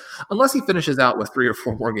 because unless he finishes out with 3 or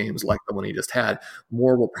 4 more games like the one he just had,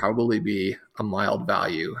 Moore will probably be a mild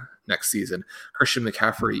value next season. Christian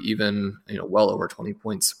McCaffrey, even well over 20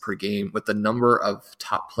 points per game, with the number of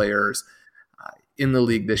top players in the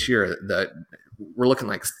league this year, that we're looking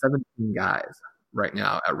like 17 guys right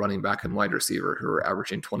now at running back and wide receiver who are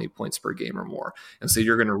averaging 20 points per game or more. And so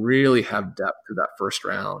you're going to really have depth through that first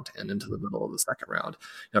round and into the middle of the second round.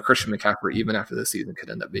 Christian McCaffrey, even after this season, could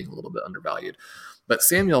end up being a little bit undervalued. But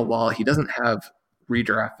Samuel, while he doesn't have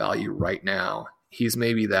redraft value right now, he's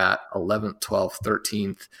maybe that 11th, 12th,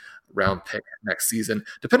 13th round pick next season.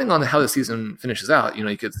 Depending on how the season finishes out,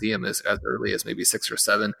 you could see him as early as maybe 6 or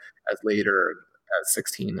 7, as later as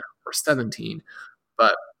 16 or 17.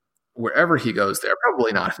 But wherever he goes there,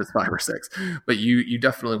 probably not if it's 5 or 6, but you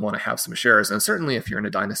definitely want to have some shares. And certainly if you're in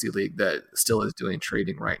a dynasty league that still is doing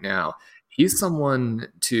trading right now, he's someone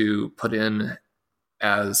to put in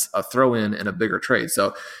as a throw-in in a bigger trade.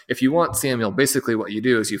 So if you want Samuel, basically what you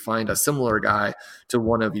do is you find a similar guy to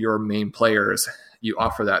one of your main players. You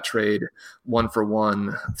offer that trade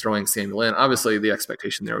 1-for-1, throwing Samuel in. Obviously, the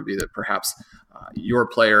expectation there would be that perhaps your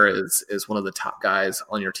player is one of the top guys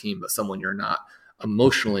on your team, but someone you're not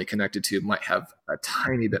emotionally connected to might have a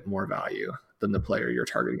tiny bit more value than the player you're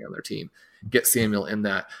targeting on their team. Get Samuel in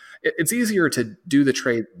that. It's easier to do the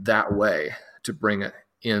trade that way, to bring it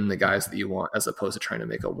in the guys that you want, as opposed to trying to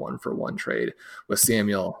make a 1-for-1 trade with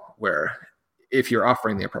Samuel, where if you're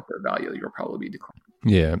offering the appropriate value, you'll probably be declining.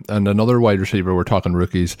 Yeah, and another wide receiver, we're talking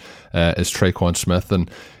rookies, is Tre'Quan Smith, and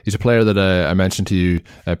he's a player that I mentioned to you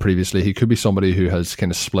previously. He could be somebody who has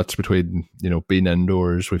kind of splits between, being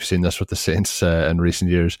indoors. We've seen this with the Saints in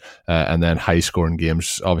recent years, and then high-scoring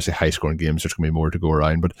games. Obviously, high-scoring games, there's going to be more to go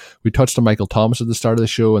around, but we touched on Michael Thomas at the start of the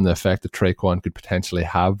show and the effect that Tre'Quan could potentially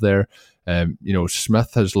have there.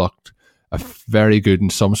 Smith has looked very good in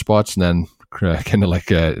some spots, and then kind of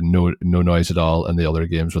like no noise at all in the other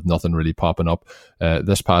games, with nothing really popping up.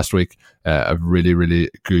 This past week, a really, really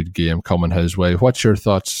good game coming his way. What's your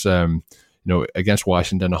thoughts? Against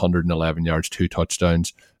Washington, 111 yards, 2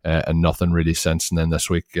 touchdowns, and nothing really since. And then this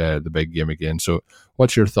week, the big game again. So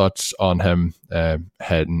what's your thoughts on him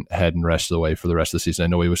heading rest of the way for the rest of the season? I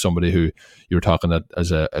know he was somebody who you were talking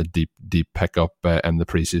as a deep pickup in the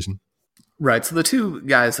preseason. Right. So the two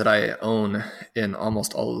guys that I own in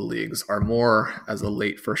almost all of the leagues are Moore as a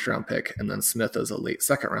late first-round pick and then Smith as a late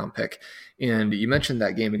second-round pick. And you mentioned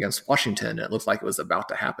that game against Washington. It looked like it was about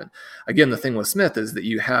to happen. Again, the thing with Smith is that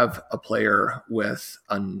you have a player with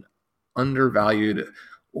an undervalued,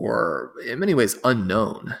 or in many ways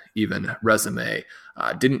unknown even, resume.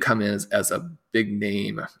 Didn't come in as a big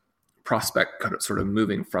name prospect, sort of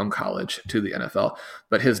moving from college to the NFL,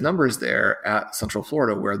 but his numbers there at Central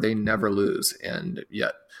Florida, where they never lose, and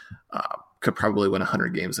yet could probably win 100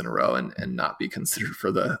 games in a row and not be considered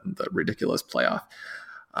for the ridiculous playoff.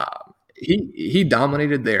 He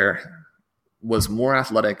dominated there, was more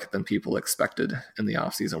athletic than people expected in the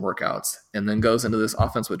offseason workouts, and then goes into this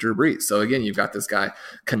offense with Drew Brees. So again, you've got this guy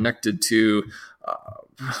connected to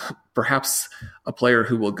perhaps a player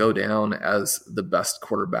who will go down as the best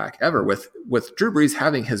quarterback ever. With Drew Brees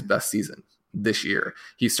having his best season this year,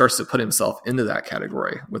 he starts to put himself into that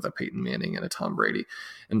category with a Peyton Manning and a Tom Brady.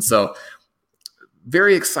 And so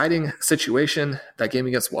very exciting situation, that game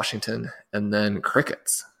against Washington, and then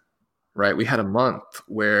crickets. Right, we had a month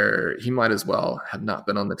where he might as well have not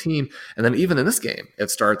been on the team. And then even in this game,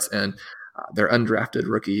 it starts and their undrafted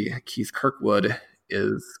rookie, Keith Kirkwood,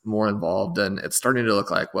 is more involved. And it's starting to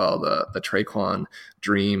look like, well, the Tre'Quan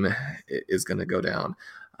dream is going to go down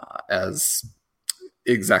as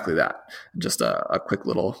exactly that. Just a quick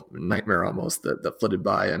little nightmare almost that flitted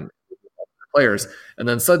by and players. And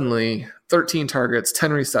then suddenly 13 targets,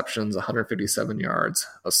 10 receptions, 157 yards,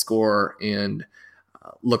 a score, and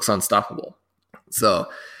looks unstoppable. So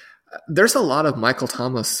there's a lot of Michael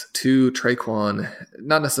Thomas to Tre'Quan,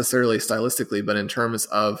 not necessarily stylistically, but in terms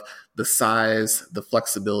of the size, the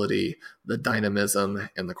flexibility, the dynamism,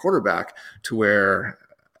 and the quarterback, to where,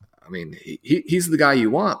 I mean, he's the guy you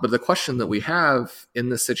want. But the question that we have in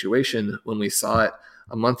this situation, when we saw it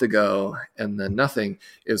a month ago and then nothing,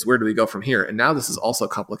 is where do we go from here? And now this is also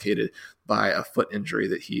complicated by a foot injury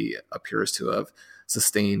that he appears to have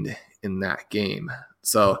sustained in that game.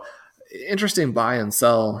 So interesting buy and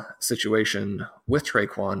sell situation with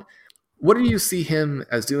Tre'Quan. What do you see him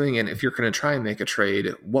as doing? And if you're going to try and make a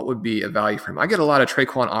trade, what would be a value for him? I get a lot of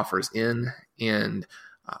Tre'Quan offers in, and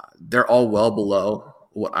they're all well below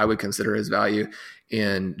what I would consider his value.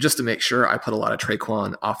 And just to make sure, I put a lot of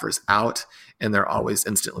Tre'Quan offers out, and they're always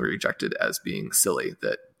instantly rejected as being silly,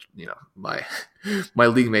 that my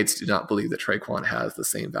league mates do not believe that Tre'Quan has the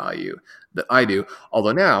same value that I do.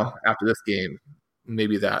 Although now, after this game,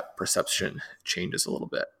 maybe that perception changes a little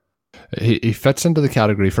bit. He fits into the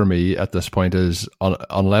category for me at this point is,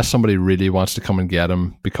 unless somebody really wants to come and get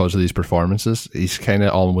him because of these performances, he's kind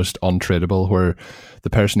of almost untradeable, where the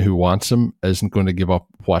person who wants him isn't going to give up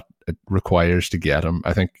what it requires to get him.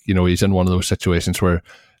 I think, he's in one of those situations where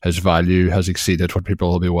his value has exceeded what people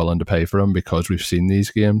will be willing to pay for him, because we've seen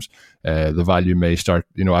these games. The value may start,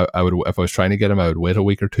 I would, if I was trying to get him, I would wait a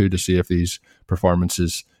week or two to see if these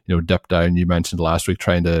performances, dip down. You mentioned last week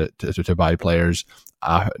trying to buy players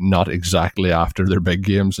not exactly after their big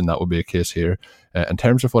games, and that would be a case here. In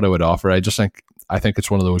terms of what I would offer, I think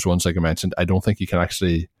it's one of those ones, like I mentioned, I don't think you can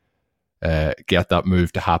actually get that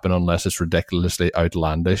move to happen unless it's ridiculously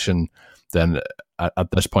outlandish. And then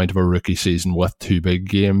at this point of a rookie season with 2 big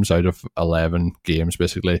games out of 11 games,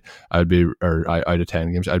 basically, out of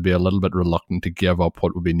 10 games, I'd be a little bit reluctant to give up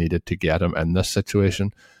what would be needed to get him in this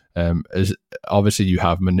situation. Is obviously you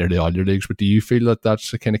have him in nearly all your leagues, but do you feel that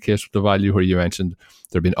that's the kind of case with the value where you mentioned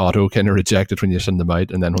they're being auto kind of rejected when you send them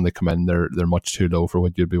out, and then when they come in, they're much too low for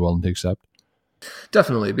what you'd be willing to accept?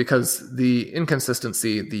 Definitely, because the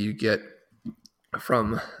inconsistency that you get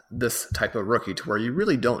from this type of rookie, to where you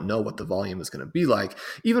really don't know what the volume is going to be like,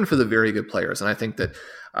 even for the very good players. And I think that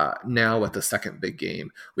now with the second big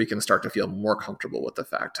game, we can start to feel more comfortable with the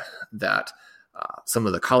fact that some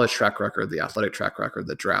of the college track record, the athletic track record,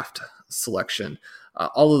 the draft selection,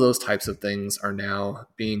 all of those types of things are now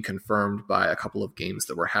being confirmed by a couple of games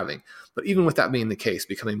that we're having. But even with that being the case,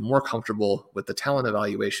 becoming more comfortable with the talent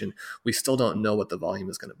evaluation, we still don't know what the volume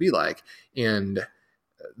is going to be like. And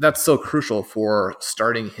that's so crucial for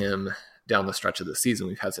starting him down the stretch of the season.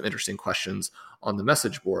 We've had some interesting questions on the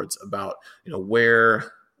message boards about,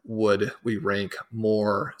 where would we rank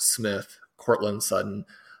Moore, Smith, Courtland Sutton,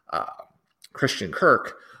 Christian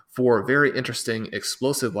Kirk for very interesting,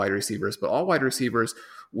 explosive wide receivers, but all wide receivers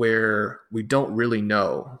where we don't really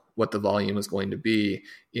know what the volume is going to be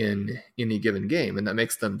in any given game. And that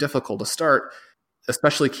makes them difficult to start,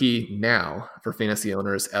 especially key now for fantasy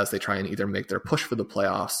owners as they try and either make their push for the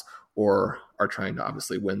playoffs or are trying to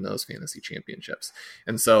obviously win those fantasy championships.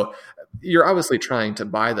 And so you're obviously trying to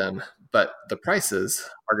buy them, but the prices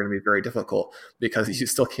are going to be very difficult because you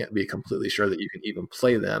still can't be completely sure that you can even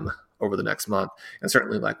play them over the next month. And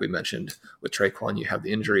certainly, like we mentioned with Traquan, you have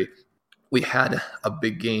the injury. We had a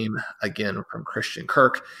big game again from Christian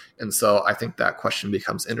Kirk. And so I think that question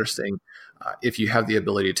becomes interesting. If you have the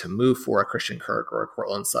ability to move for a Christian Kirk or a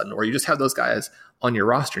Courtland Sutton, or you just have those guys on your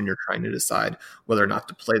roster and you're trying to decide whether or not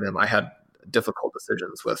to play them. I had difficult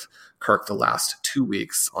decisions with Kirk the last 2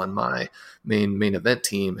 weeks on my main event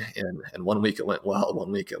team. And 1 week it went well,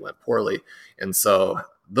 1 week it went poorly. And so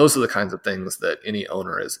those are the kinds of things that any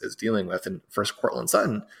owner is dealing with. And for Courtland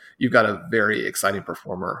Sutton, you've got a very exciting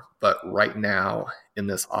performer. But right now in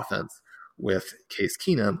this offense with Case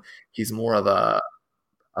Keenum, he's more of a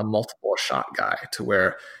multiple shot guy, to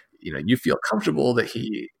where you feel comfortable that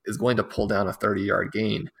he is going to pull down a 30-yard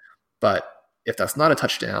gain. But if that's not a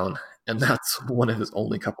touchdown, and that's one of his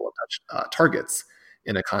only couple of targets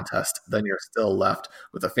in a contest, then you're still left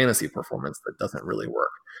with a fantasy performance that doesn't really work.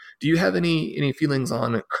 Do you have any feelings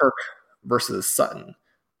on Kirk versus Sutton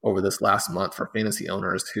over this last month for fantasy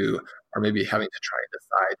owners who are maybe having to try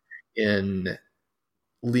and decide in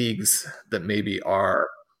leagues that maybe are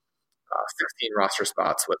 16 roster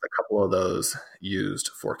spots with a couple of those used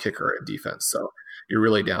for kicker and defense? So you're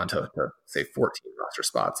really down to say 14 roster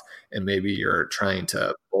spots, and maybe you're trying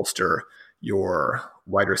to bolster your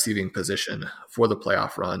wide receiving position for the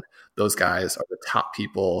playoff run. Those guys are the top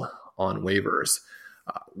people on waivers.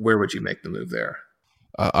 Where would you make the move there?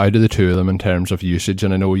 Out of the two of them in terms of usage,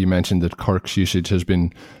 and I know you mentioned that Kirk's usage has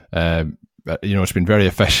been it's been very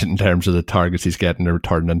efficient in terms of the targets he's getting and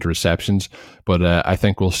turning into receptions. But I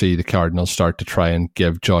think we'll see the Cardinals start to try and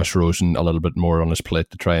give Josh Rosen a little bit more on his plate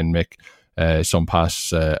to try and make some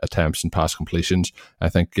pass attempts and pass completions. I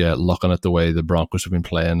think looking at the way the Broncos have been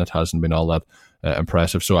playing, it hasn't been all that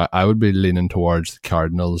impressive. So I would be leaning towards the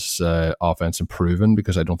Cardinals' offense improving,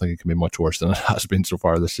 because I don't think it can be much worse than it has been so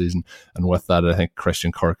far this season. And with that, I think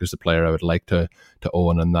Christian Kirk is the player I would like to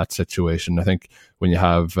own in that situation. I think when you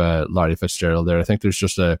have Larry Fitzgerald there, I think there's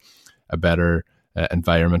just a better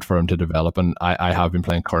environment for him to develop. And I have been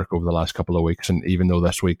playing Kirk over the last couple of weeks, and even though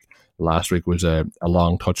last week was a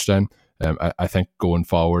long touchdown, I think going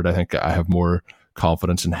forward, I think I have more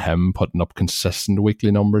confidence in him putting up consistent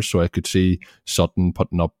weekly numbers. So I could see Sutton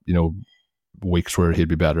putting up, weeks where he'd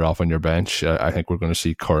be better off on your bench. I think we're going to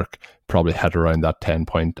see Kirk probably hit around that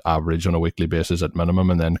 10-point average on a weekly basis at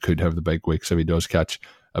minimum, and then could have the big weeks if he does catch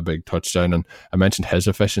a big touchdown. And I mentioned his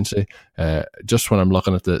efficiency. Just when I'm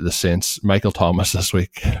looking at the Saints, Michael Thomas this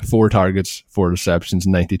week, 4 targets, 4 receptions,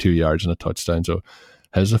 92 yards and a touchdown. So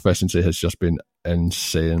his efficiency has just been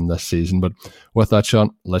insane this season. But with that, Sean,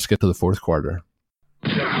 let's get to the fourth quarter.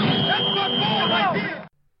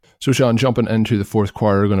 So, Sean, jumping into the fourth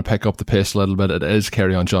quarter, we're going to pick up the pace a little bit. It is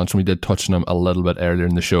Kerryon Johnson. We did touch on him a little bit earlier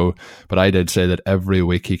in the show, but I did say that every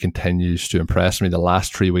week he continues to impress me. The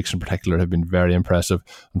last 3 weeks in particular have been very impressive.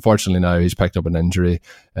 Unfortunately, now he's picked up an injury,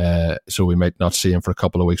 so we might not see him for a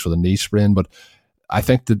couple of weeks with a knee sprain, but I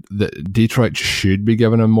think that Detroit should be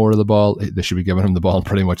giving him more of the ball. They should be giving him the ball in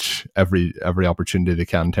pretty much every opportunity they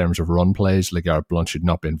can in terms of run plays. LeGarrette Blount should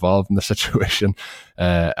not be involved in the situation.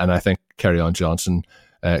 And I think Kerryon Johnson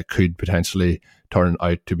could potentially turn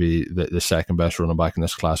out to be the second best running back in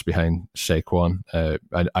this class behind Saquon.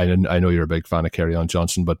 I know you're a big fan of Kerryon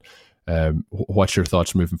Johnson, but what's your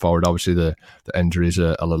thoughts moving forward? Obviously, the injury is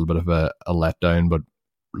a little bit of a letdown, but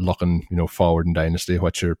looking forward in Dynasty,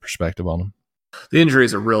 what's your perspective on him? The injury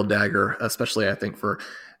is a real dagger, especially I think for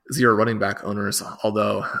zero running back owners,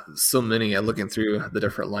 although so many are looking through the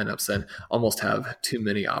different lineups and almost have too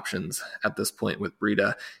many options at this point with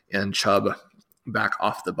Breida and Chubb back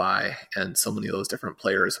off the bye, and so many of those different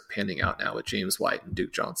players panning out now with James White and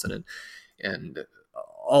Duke Johnson and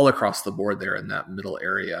all across the board there in that middle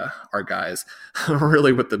area are guys,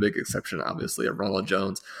 really with the big exception, obviously, of Ronald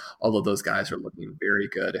Jones. All of those guys are looking very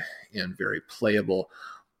good and very playable.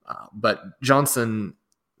 But Johnson,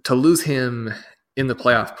 to lose him in the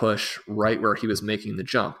playoff push right where he was making the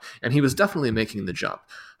jump, and he was definitely making the jump.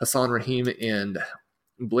 Hassan Rahim and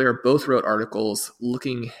Blair both wrote articles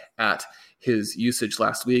looking at his usage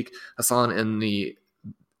last week. Hassan in the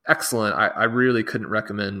excellent, I really couldn't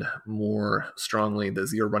recommend more strongly, the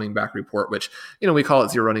Zero Running Back Report, which, we call it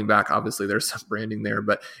Zero Running Back. Obviously, there's some branding there,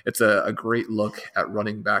 but it's a great look at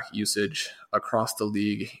running back usage across the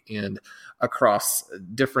league and across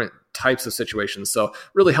different types of situations. So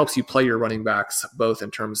really helps you play your running backs, both in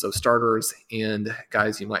terms of starters and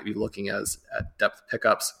guys you might be looking at depth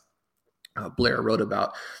pickups. Blair wrote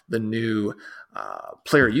about the new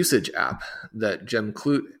player usage app that Jim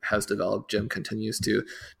Clute has developed. Jim continues to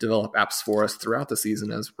develop apps for us throughout the season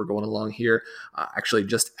as we're going along here. Actually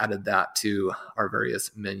just added that to our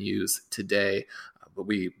various menus today, but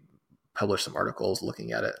we published some articles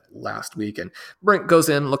looking at it last week. And Brent goes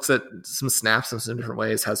in, looks at some snaps in some different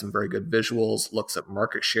ways, has some very good visuals, looks at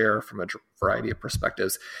market share from a variety of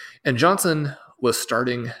perspectives. And Johnson was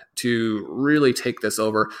starting to really take this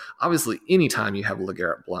over. Obviously, anytime you have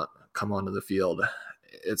LeGarrette Blount come onto the field,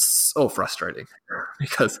 it's so frustrating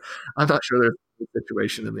because I'm not sure there's a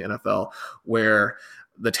situation in the NFL where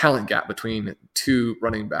the talent gap between two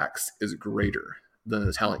running backs is greater than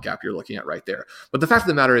the talent gap you're looking at right there. But the fact of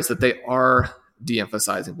the matter is that they are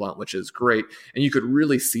de-emphasizing Blount, which is great. And you could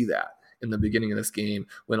really see that in the beginning of this game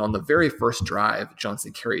when on the very first drive,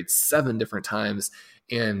 Johnson carried 7 different times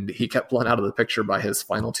and he kept Blount out of the picture by his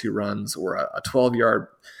final 2 runs, or a 12-yard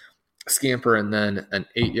scamper and then an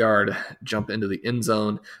 8-yard jump into the end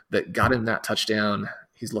zone that got him that touchdown.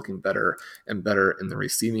 He's looking better and better in the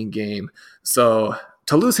receiving game. So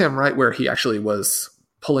to lose him right where he actually was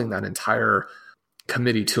pulling that entire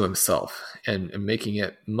committee to himself and making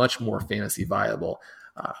it much more fantasy viable,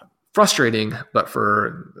 frustrating, but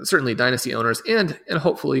for certainly dynasty owners and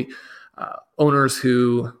hopefully owners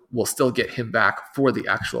who will still get him back for the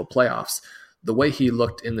actual playoffs. The way he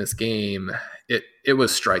looked in this game, it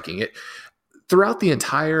was striking. It throughout the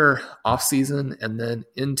entire offseason and then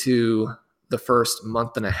into the first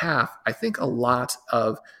month and a half, I think a lot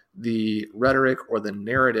of the rhetoric or the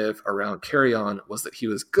narrative around Kerryon was that he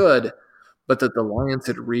was good, but that the Lions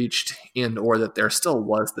had reached or that there still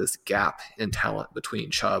was this gap in talent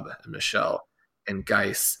between Chubb and Michel and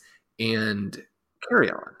Geis and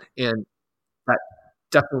Kerryon. And that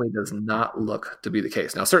definitely does not look to be the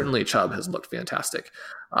case. Now, certainly Chubb has looked fantastic.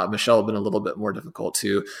 Michel has been a little bit more difficult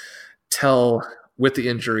to tell with the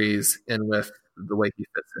injuries and with the way he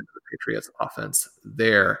fits into the Patriots offense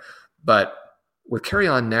there. But with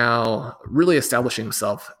Kerryon now really establishing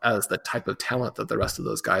himself as the type of talent that the rest of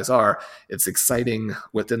those guys are, it's exciting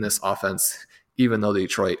within this offense, even though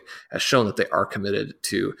Detroit has shown that they are committed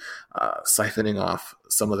to siphoning off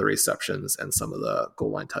some of the receptions and some of the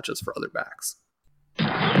goal line touches for other backs.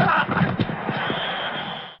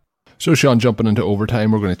 So, Sean, jumping into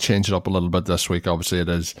overtime, we're going to change it up a little bit this week. Obviously, it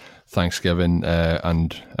is Thanksgiving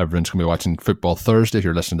and everyone's going to be watching football Thursday. If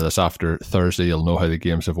you're listening to this after Thursday, you'll know how the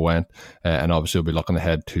games have went. And obviously, we'll be looking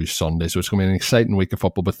ahead to Sunday. So it's going to be an exciting week of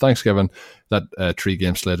football. But Thanksgiving, that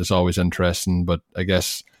 3-game slate is always interesting. But I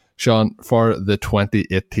guess, Sean, for the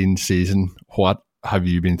 2018 season, what have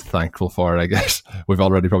you been thankful for? I guess we've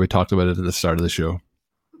already probably talked about it at the start of the show.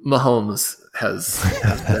 Mahomes has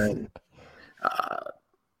been...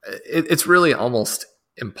 It's really almost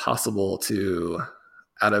impossible to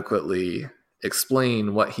adequately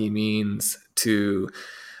explain what he means to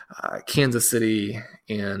Kansas City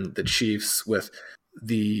and the Chiefs with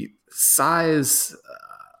the size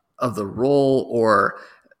of the role or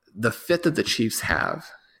the fit that the Chiefs have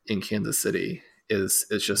in Kansas City is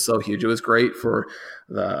just so huge. It was great for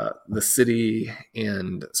the city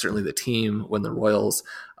and certainly the team when the Royals,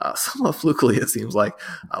 somewhat flukily it seems like,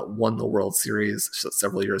 won the World Series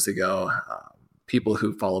several years ago. People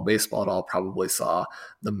who follow baseball at all probably saw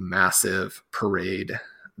the massive parade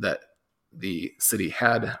that the city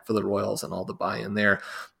had for the Royals and all the buy-in there.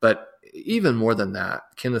 But even more than that,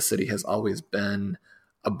 Kansas City has always been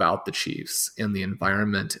about the Chiefs and the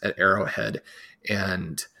environment at Arrowhead.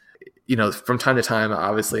 And, from time to time,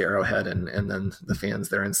 obviously Arrowhead and then the fans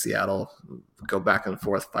there in Seattle go back and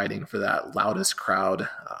forth fighting for that loudest crowd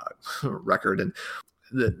record. And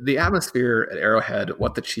the atmosphere at Arrowhead,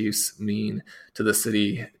 what the Chiefs mean to the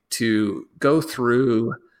city, to go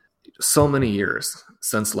through so many years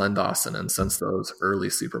since Len Dawson and since those early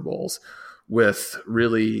Super Bowls with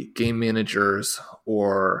really game managers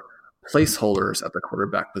or placeholders at the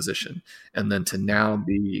quarterback position, and then to now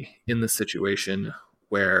be in the situation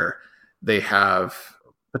where they have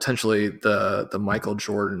potentially the Michael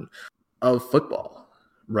Jordan of football,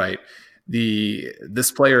 right?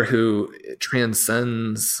 This player who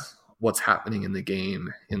transcends what's happening in the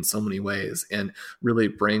game in so many ways and really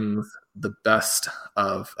brings the best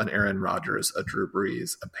of an Aaron Rodgers, a Drew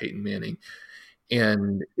Brees, a Peyton Manning.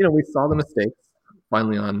 And, we saw the mistakes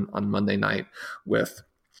finally on Monday night with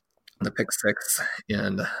the pick six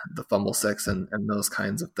and the fumble six and those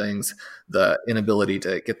kinds of things, the inability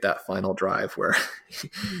to get that final drive where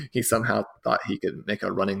he somehow thought he could make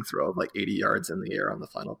a running throw of like 80 yards in the air on the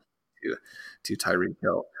final to Tyreek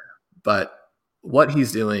Hill. But what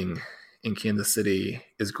he's doing in Kansas City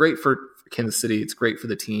is great for Kansas City. It's great for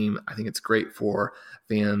the team. I think it's great for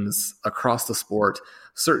fans across the sport.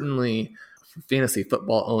 Certainly fantasy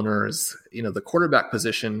football owners, the quarterback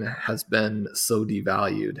position has been so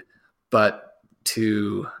devalued. But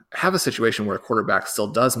to have a situation where a quarterback still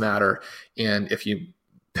does matter, and if you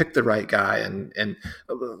pick the right guy, and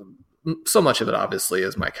so much of it obviously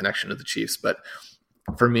is my connection to the Chiefs, but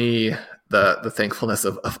for me, the thankfulness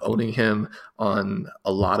of owning him on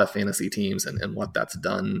a lot of fantasy teams and what that's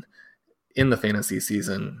done in the fantasy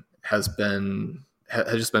season has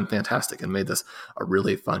just been fantastic and made this a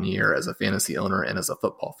really fun year as a fantasy owner and as a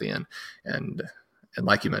football fan. And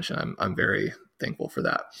like you mentioned, I'm very thankful for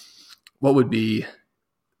that. What would be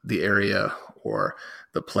the area or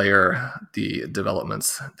the player, the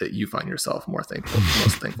developments that you find yourself most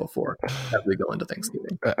thankful for as we go into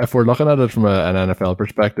Thanksgiving? If we're looking at it from an NFL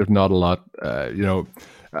perspective, not a lot.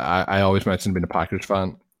 I always mention being a Packers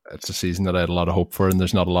fan. It's a season that I had a lot of hope for, and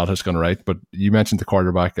there's not a lot that's gone right. But you mentioned the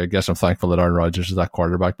quarterback. I guess I'm thankful that Aaron Rodgers is that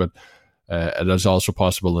quarterback, but it is also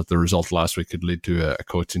possible that the result last week could lead to a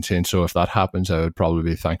coaching change. So if that happens, I would probably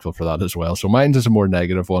be thankful for that as well. So mine is a more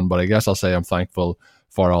negative one, but I guess I'll say I'm thankful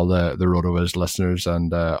for all the RotoViz listeners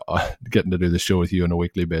and getting to do the show with you on a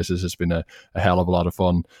weekly basis. It's been a hell of a lot of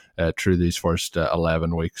fun through these first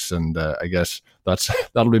 11 weeks. And I guess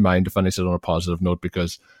that'll be mine to finish it on a positive note,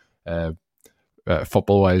 because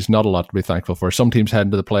football-wise, not a lot to be thankful for. Some teams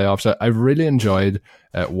heading to the playoffs. I've really enjoyed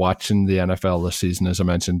watching the NFL this season, as I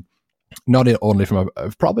mentioned. Not only from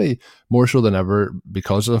probably more so than ever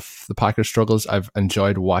because of the Packers' struggles. I've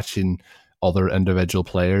enjoyed watching other individual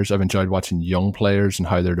players. I've enjoyed watching young players and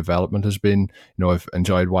how their development has been. I've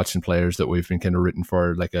enjoyed watching players that we've been kind of rooting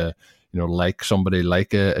for, like somebody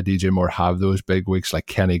like a DJ Moore have those big weeks, like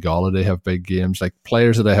Kenny Golladay have big games, like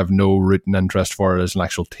players that I have no rooting interest for as an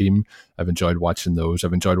actual team. I've enjoyed watching those.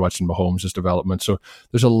 I've enjoyed watching Mahomes' development. So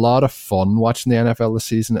there's a lot of fun watching the NFL this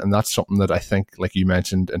season, and that's something that I think, like you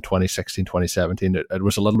mentioned, in 2016, 2017, it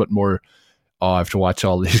was a little bit more, I have to watch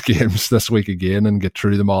all these games this week again and get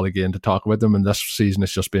through them all again to talk about them. And this season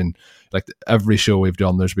it's just been like every show we've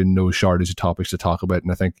done, there's been no shortage of topics to talk about.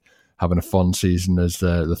 And I think having a fun season is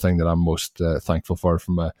the thing that I'm most thankful for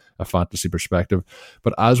from a fantasy perspective.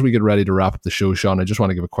 But as we get ready to wrap up the show, Sean, I just want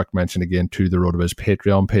to give a quick mention again to the RotoViz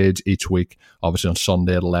Patreon page. Each week, obviously on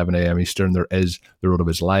Sunday at 11 a.m. Eastern, there is the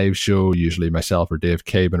RotoViz live show. Usually myself or Dave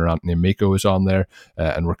Cabin or Anthony Amico is on there,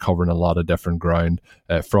 and we're covering a lot of different ground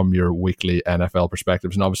from your weekly NFL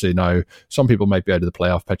perspectives. And obviously now some people might be out of the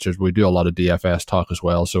playoff pictures. We do a lot of DFS talk as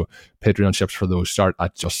well. So Patreon ships for those start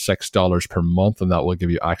at just $6 per month, and that will give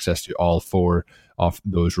you access to all 4 of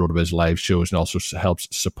those RotoViz live shows, and also helps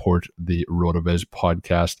support the RotoViz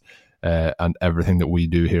podcast and everything that we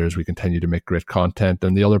do here as we continue to make great content.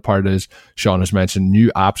 And the other part is, Sean has mentioned, new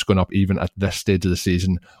apps going up even at this stage of the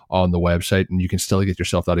season on the website, and you can still get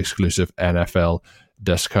yourself that exclusive NFL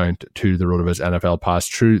discount to the RotoViz NFL Pass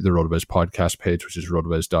through the RotoViz podcast page, which is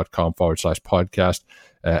rotoviz.com/podcast.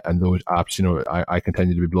 And those apps, I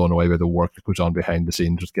continue to be blown away by the work that goes on behind the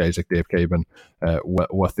scenes with guys like Dave Cabin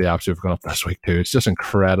with the apps we've gone up this week too. It's just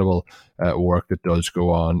incredible work that does go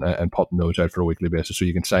on and putting those out for a weekly basis. So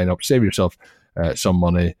you can sign up, save yourself some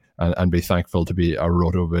money, and be thankful to be a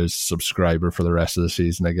RotoViz subscriber for the rest of the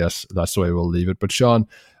season. I guess that's the way we'll leave it. But Sean,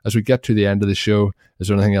 as we get to the end of the show, is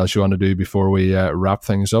there anything else you want to do before we wrap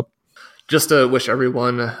things up? just to wish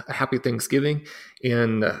everyone a happy Thanksgiving,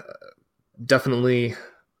 and definitely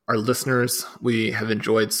our listeners, we have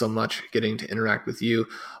enjoyed so much getting to interact with you.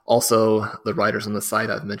 Also, the writers on the site,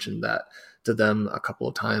 I've mentioned that to them a couple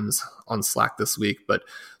of times on Slack this week, but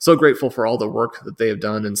so grateful for all the work that they have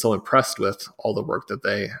done and so impressed with all the work that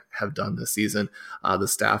they have done this season. The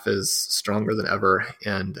staff is stronger than ever,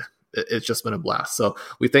 and it's just been a blast. So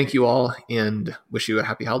we thank you all and wish you a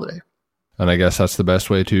happy holiday. And I guess that's the best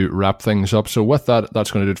way to wrap things up. So with that, that's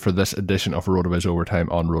going to do it for this edition of RotoViz Overtime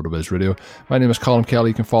on RotoViz Radio. My name is Colin Kelly.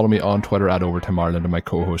 You can follow me on Twitter at Overtime Ireland, and my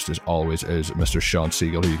co-host as always is Mr. Sean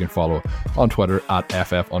Siegel, who you can follow on Twitter at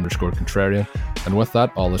FF_Contrarian. And with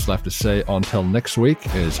that, all that's left to say until next week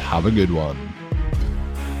is have a good one.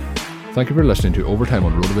 Thank you for listening to Overtime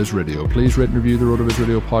on RotoViz Radio. Please rate and review the RotoViz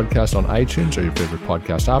Radio podcast on iTunes or your favorite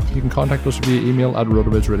podcast app. You can contact us via email at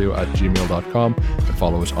rotovizradio@gmail.com and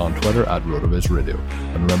follow us on Twitter at RotoViz Radio.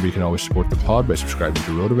 And remember, you can always support the pod by subscribing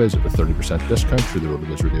to RotoViz at a 30% discount through the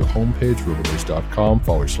RotoViz Radio homepage,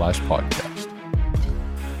 rotoviz.com/podcast.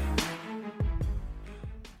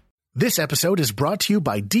 This episode is brought to you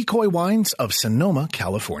by Decoy Wines of Sonoma,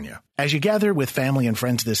 California. As you gather with family and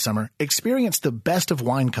friends this summer, experience the best of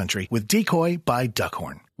wine country with Decoy by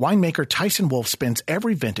Duckhorn. Winemaker Tyson Wolf spends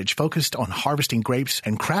every vintage focused on harvesting grapes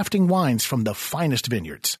and crafting wines from the finest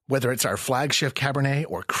vineyards. Whether it's our flagship Cabernet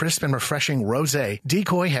or crisp and refreshing Rosé,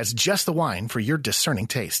 Decoy has just the wine for your discerning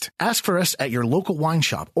taste. Ask for us at your local wine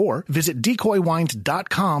shop or visit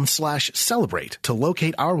decoywines.com/celebrate to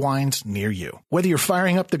locate our wines near you. Whether you're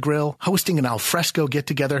firing up the grill, hosting an alfresco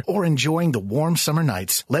get-together, or enjoying the warm summer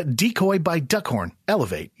nights, let Decoy by Duckhorn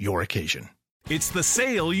elevate your occasion. It's the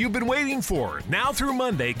sale you've been waiting for. Now through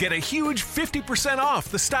Monday, get a huge 50%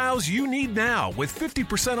 off the styles you need now with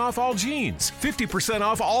 50% off all jeans, 50%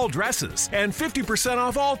 off all dresses, and 50%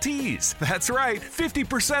 off all tees. That's right,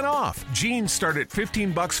 50% off. Jeans start at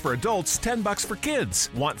 $15 for adults, $10 for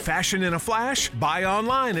kids. Want fashion in a flash? Buy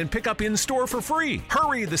online and pick up in-store for free.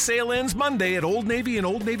 Hurry, the sale ends Monday at Old Navy and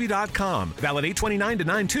OldNavy.com. Valid 8/29 to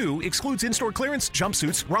 9/2, excludes in-store clearance,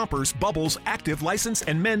 jumpsuits, rompers, bubbles, active, license,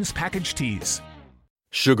 and men's package tees.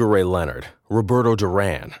 Sugar Ray Leonard, Roberto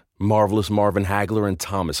Duran, Marvelous Marvin Hagler, and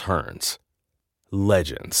Thomas Hearns.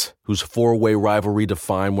 Legends, whose four-way rivalry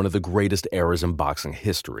defined one of the greatest eras in boxing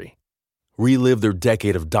history. Relive their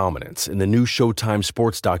decade of dominance in the new Showtime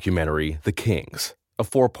sports documentary, The Kings, a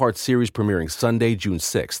 4-part series premiering Sunday, June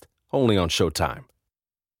 6th, only on Showtime.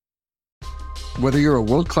 Whether you're a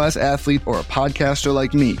world-class athlete or a podcaster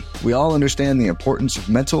like me, we all understand the importance of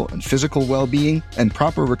mental and physical well-being and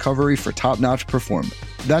proper recovery for top-notch performance.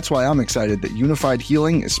 That's why I'm excited that Unified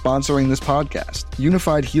Healing is sponsoring this podcast.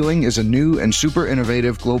 Unified Healing is a new and super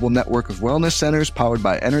innovative global network of wellness centers powered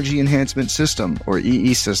by Energy Enhancement System, or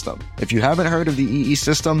EE System. If you haven't heard of the EE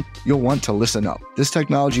System, you'll want to listen up. This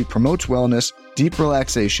technology promotes wellness, deep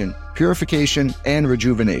relaxation, purification, and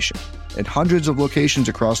rejuvenation. At hundreds of locations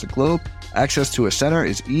across the globe, access to a center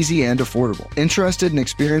is easy and affordable. Interested in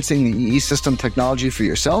experiencing the EE System technology for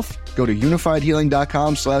yourself? Go to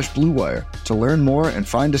unifiedhealing.com/bluewire to learn more and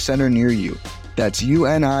find a center near you. That's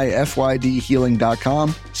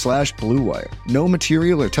unifydhealing.com/bluewire. No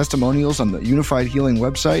material or testimonials on the Unified Healing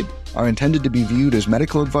website are intended to be viewed as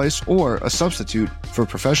medical advice or a substitute for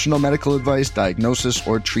professional medical advice, diagnosis,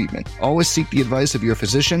 or treatment. Always seek the advice of your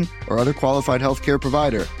physician or other qualified healthcare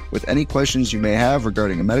provider with any questions you may have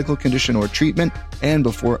regarding a medical condition or treatment and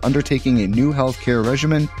before undertaking a new healthcare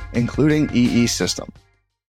regimen, including EE System.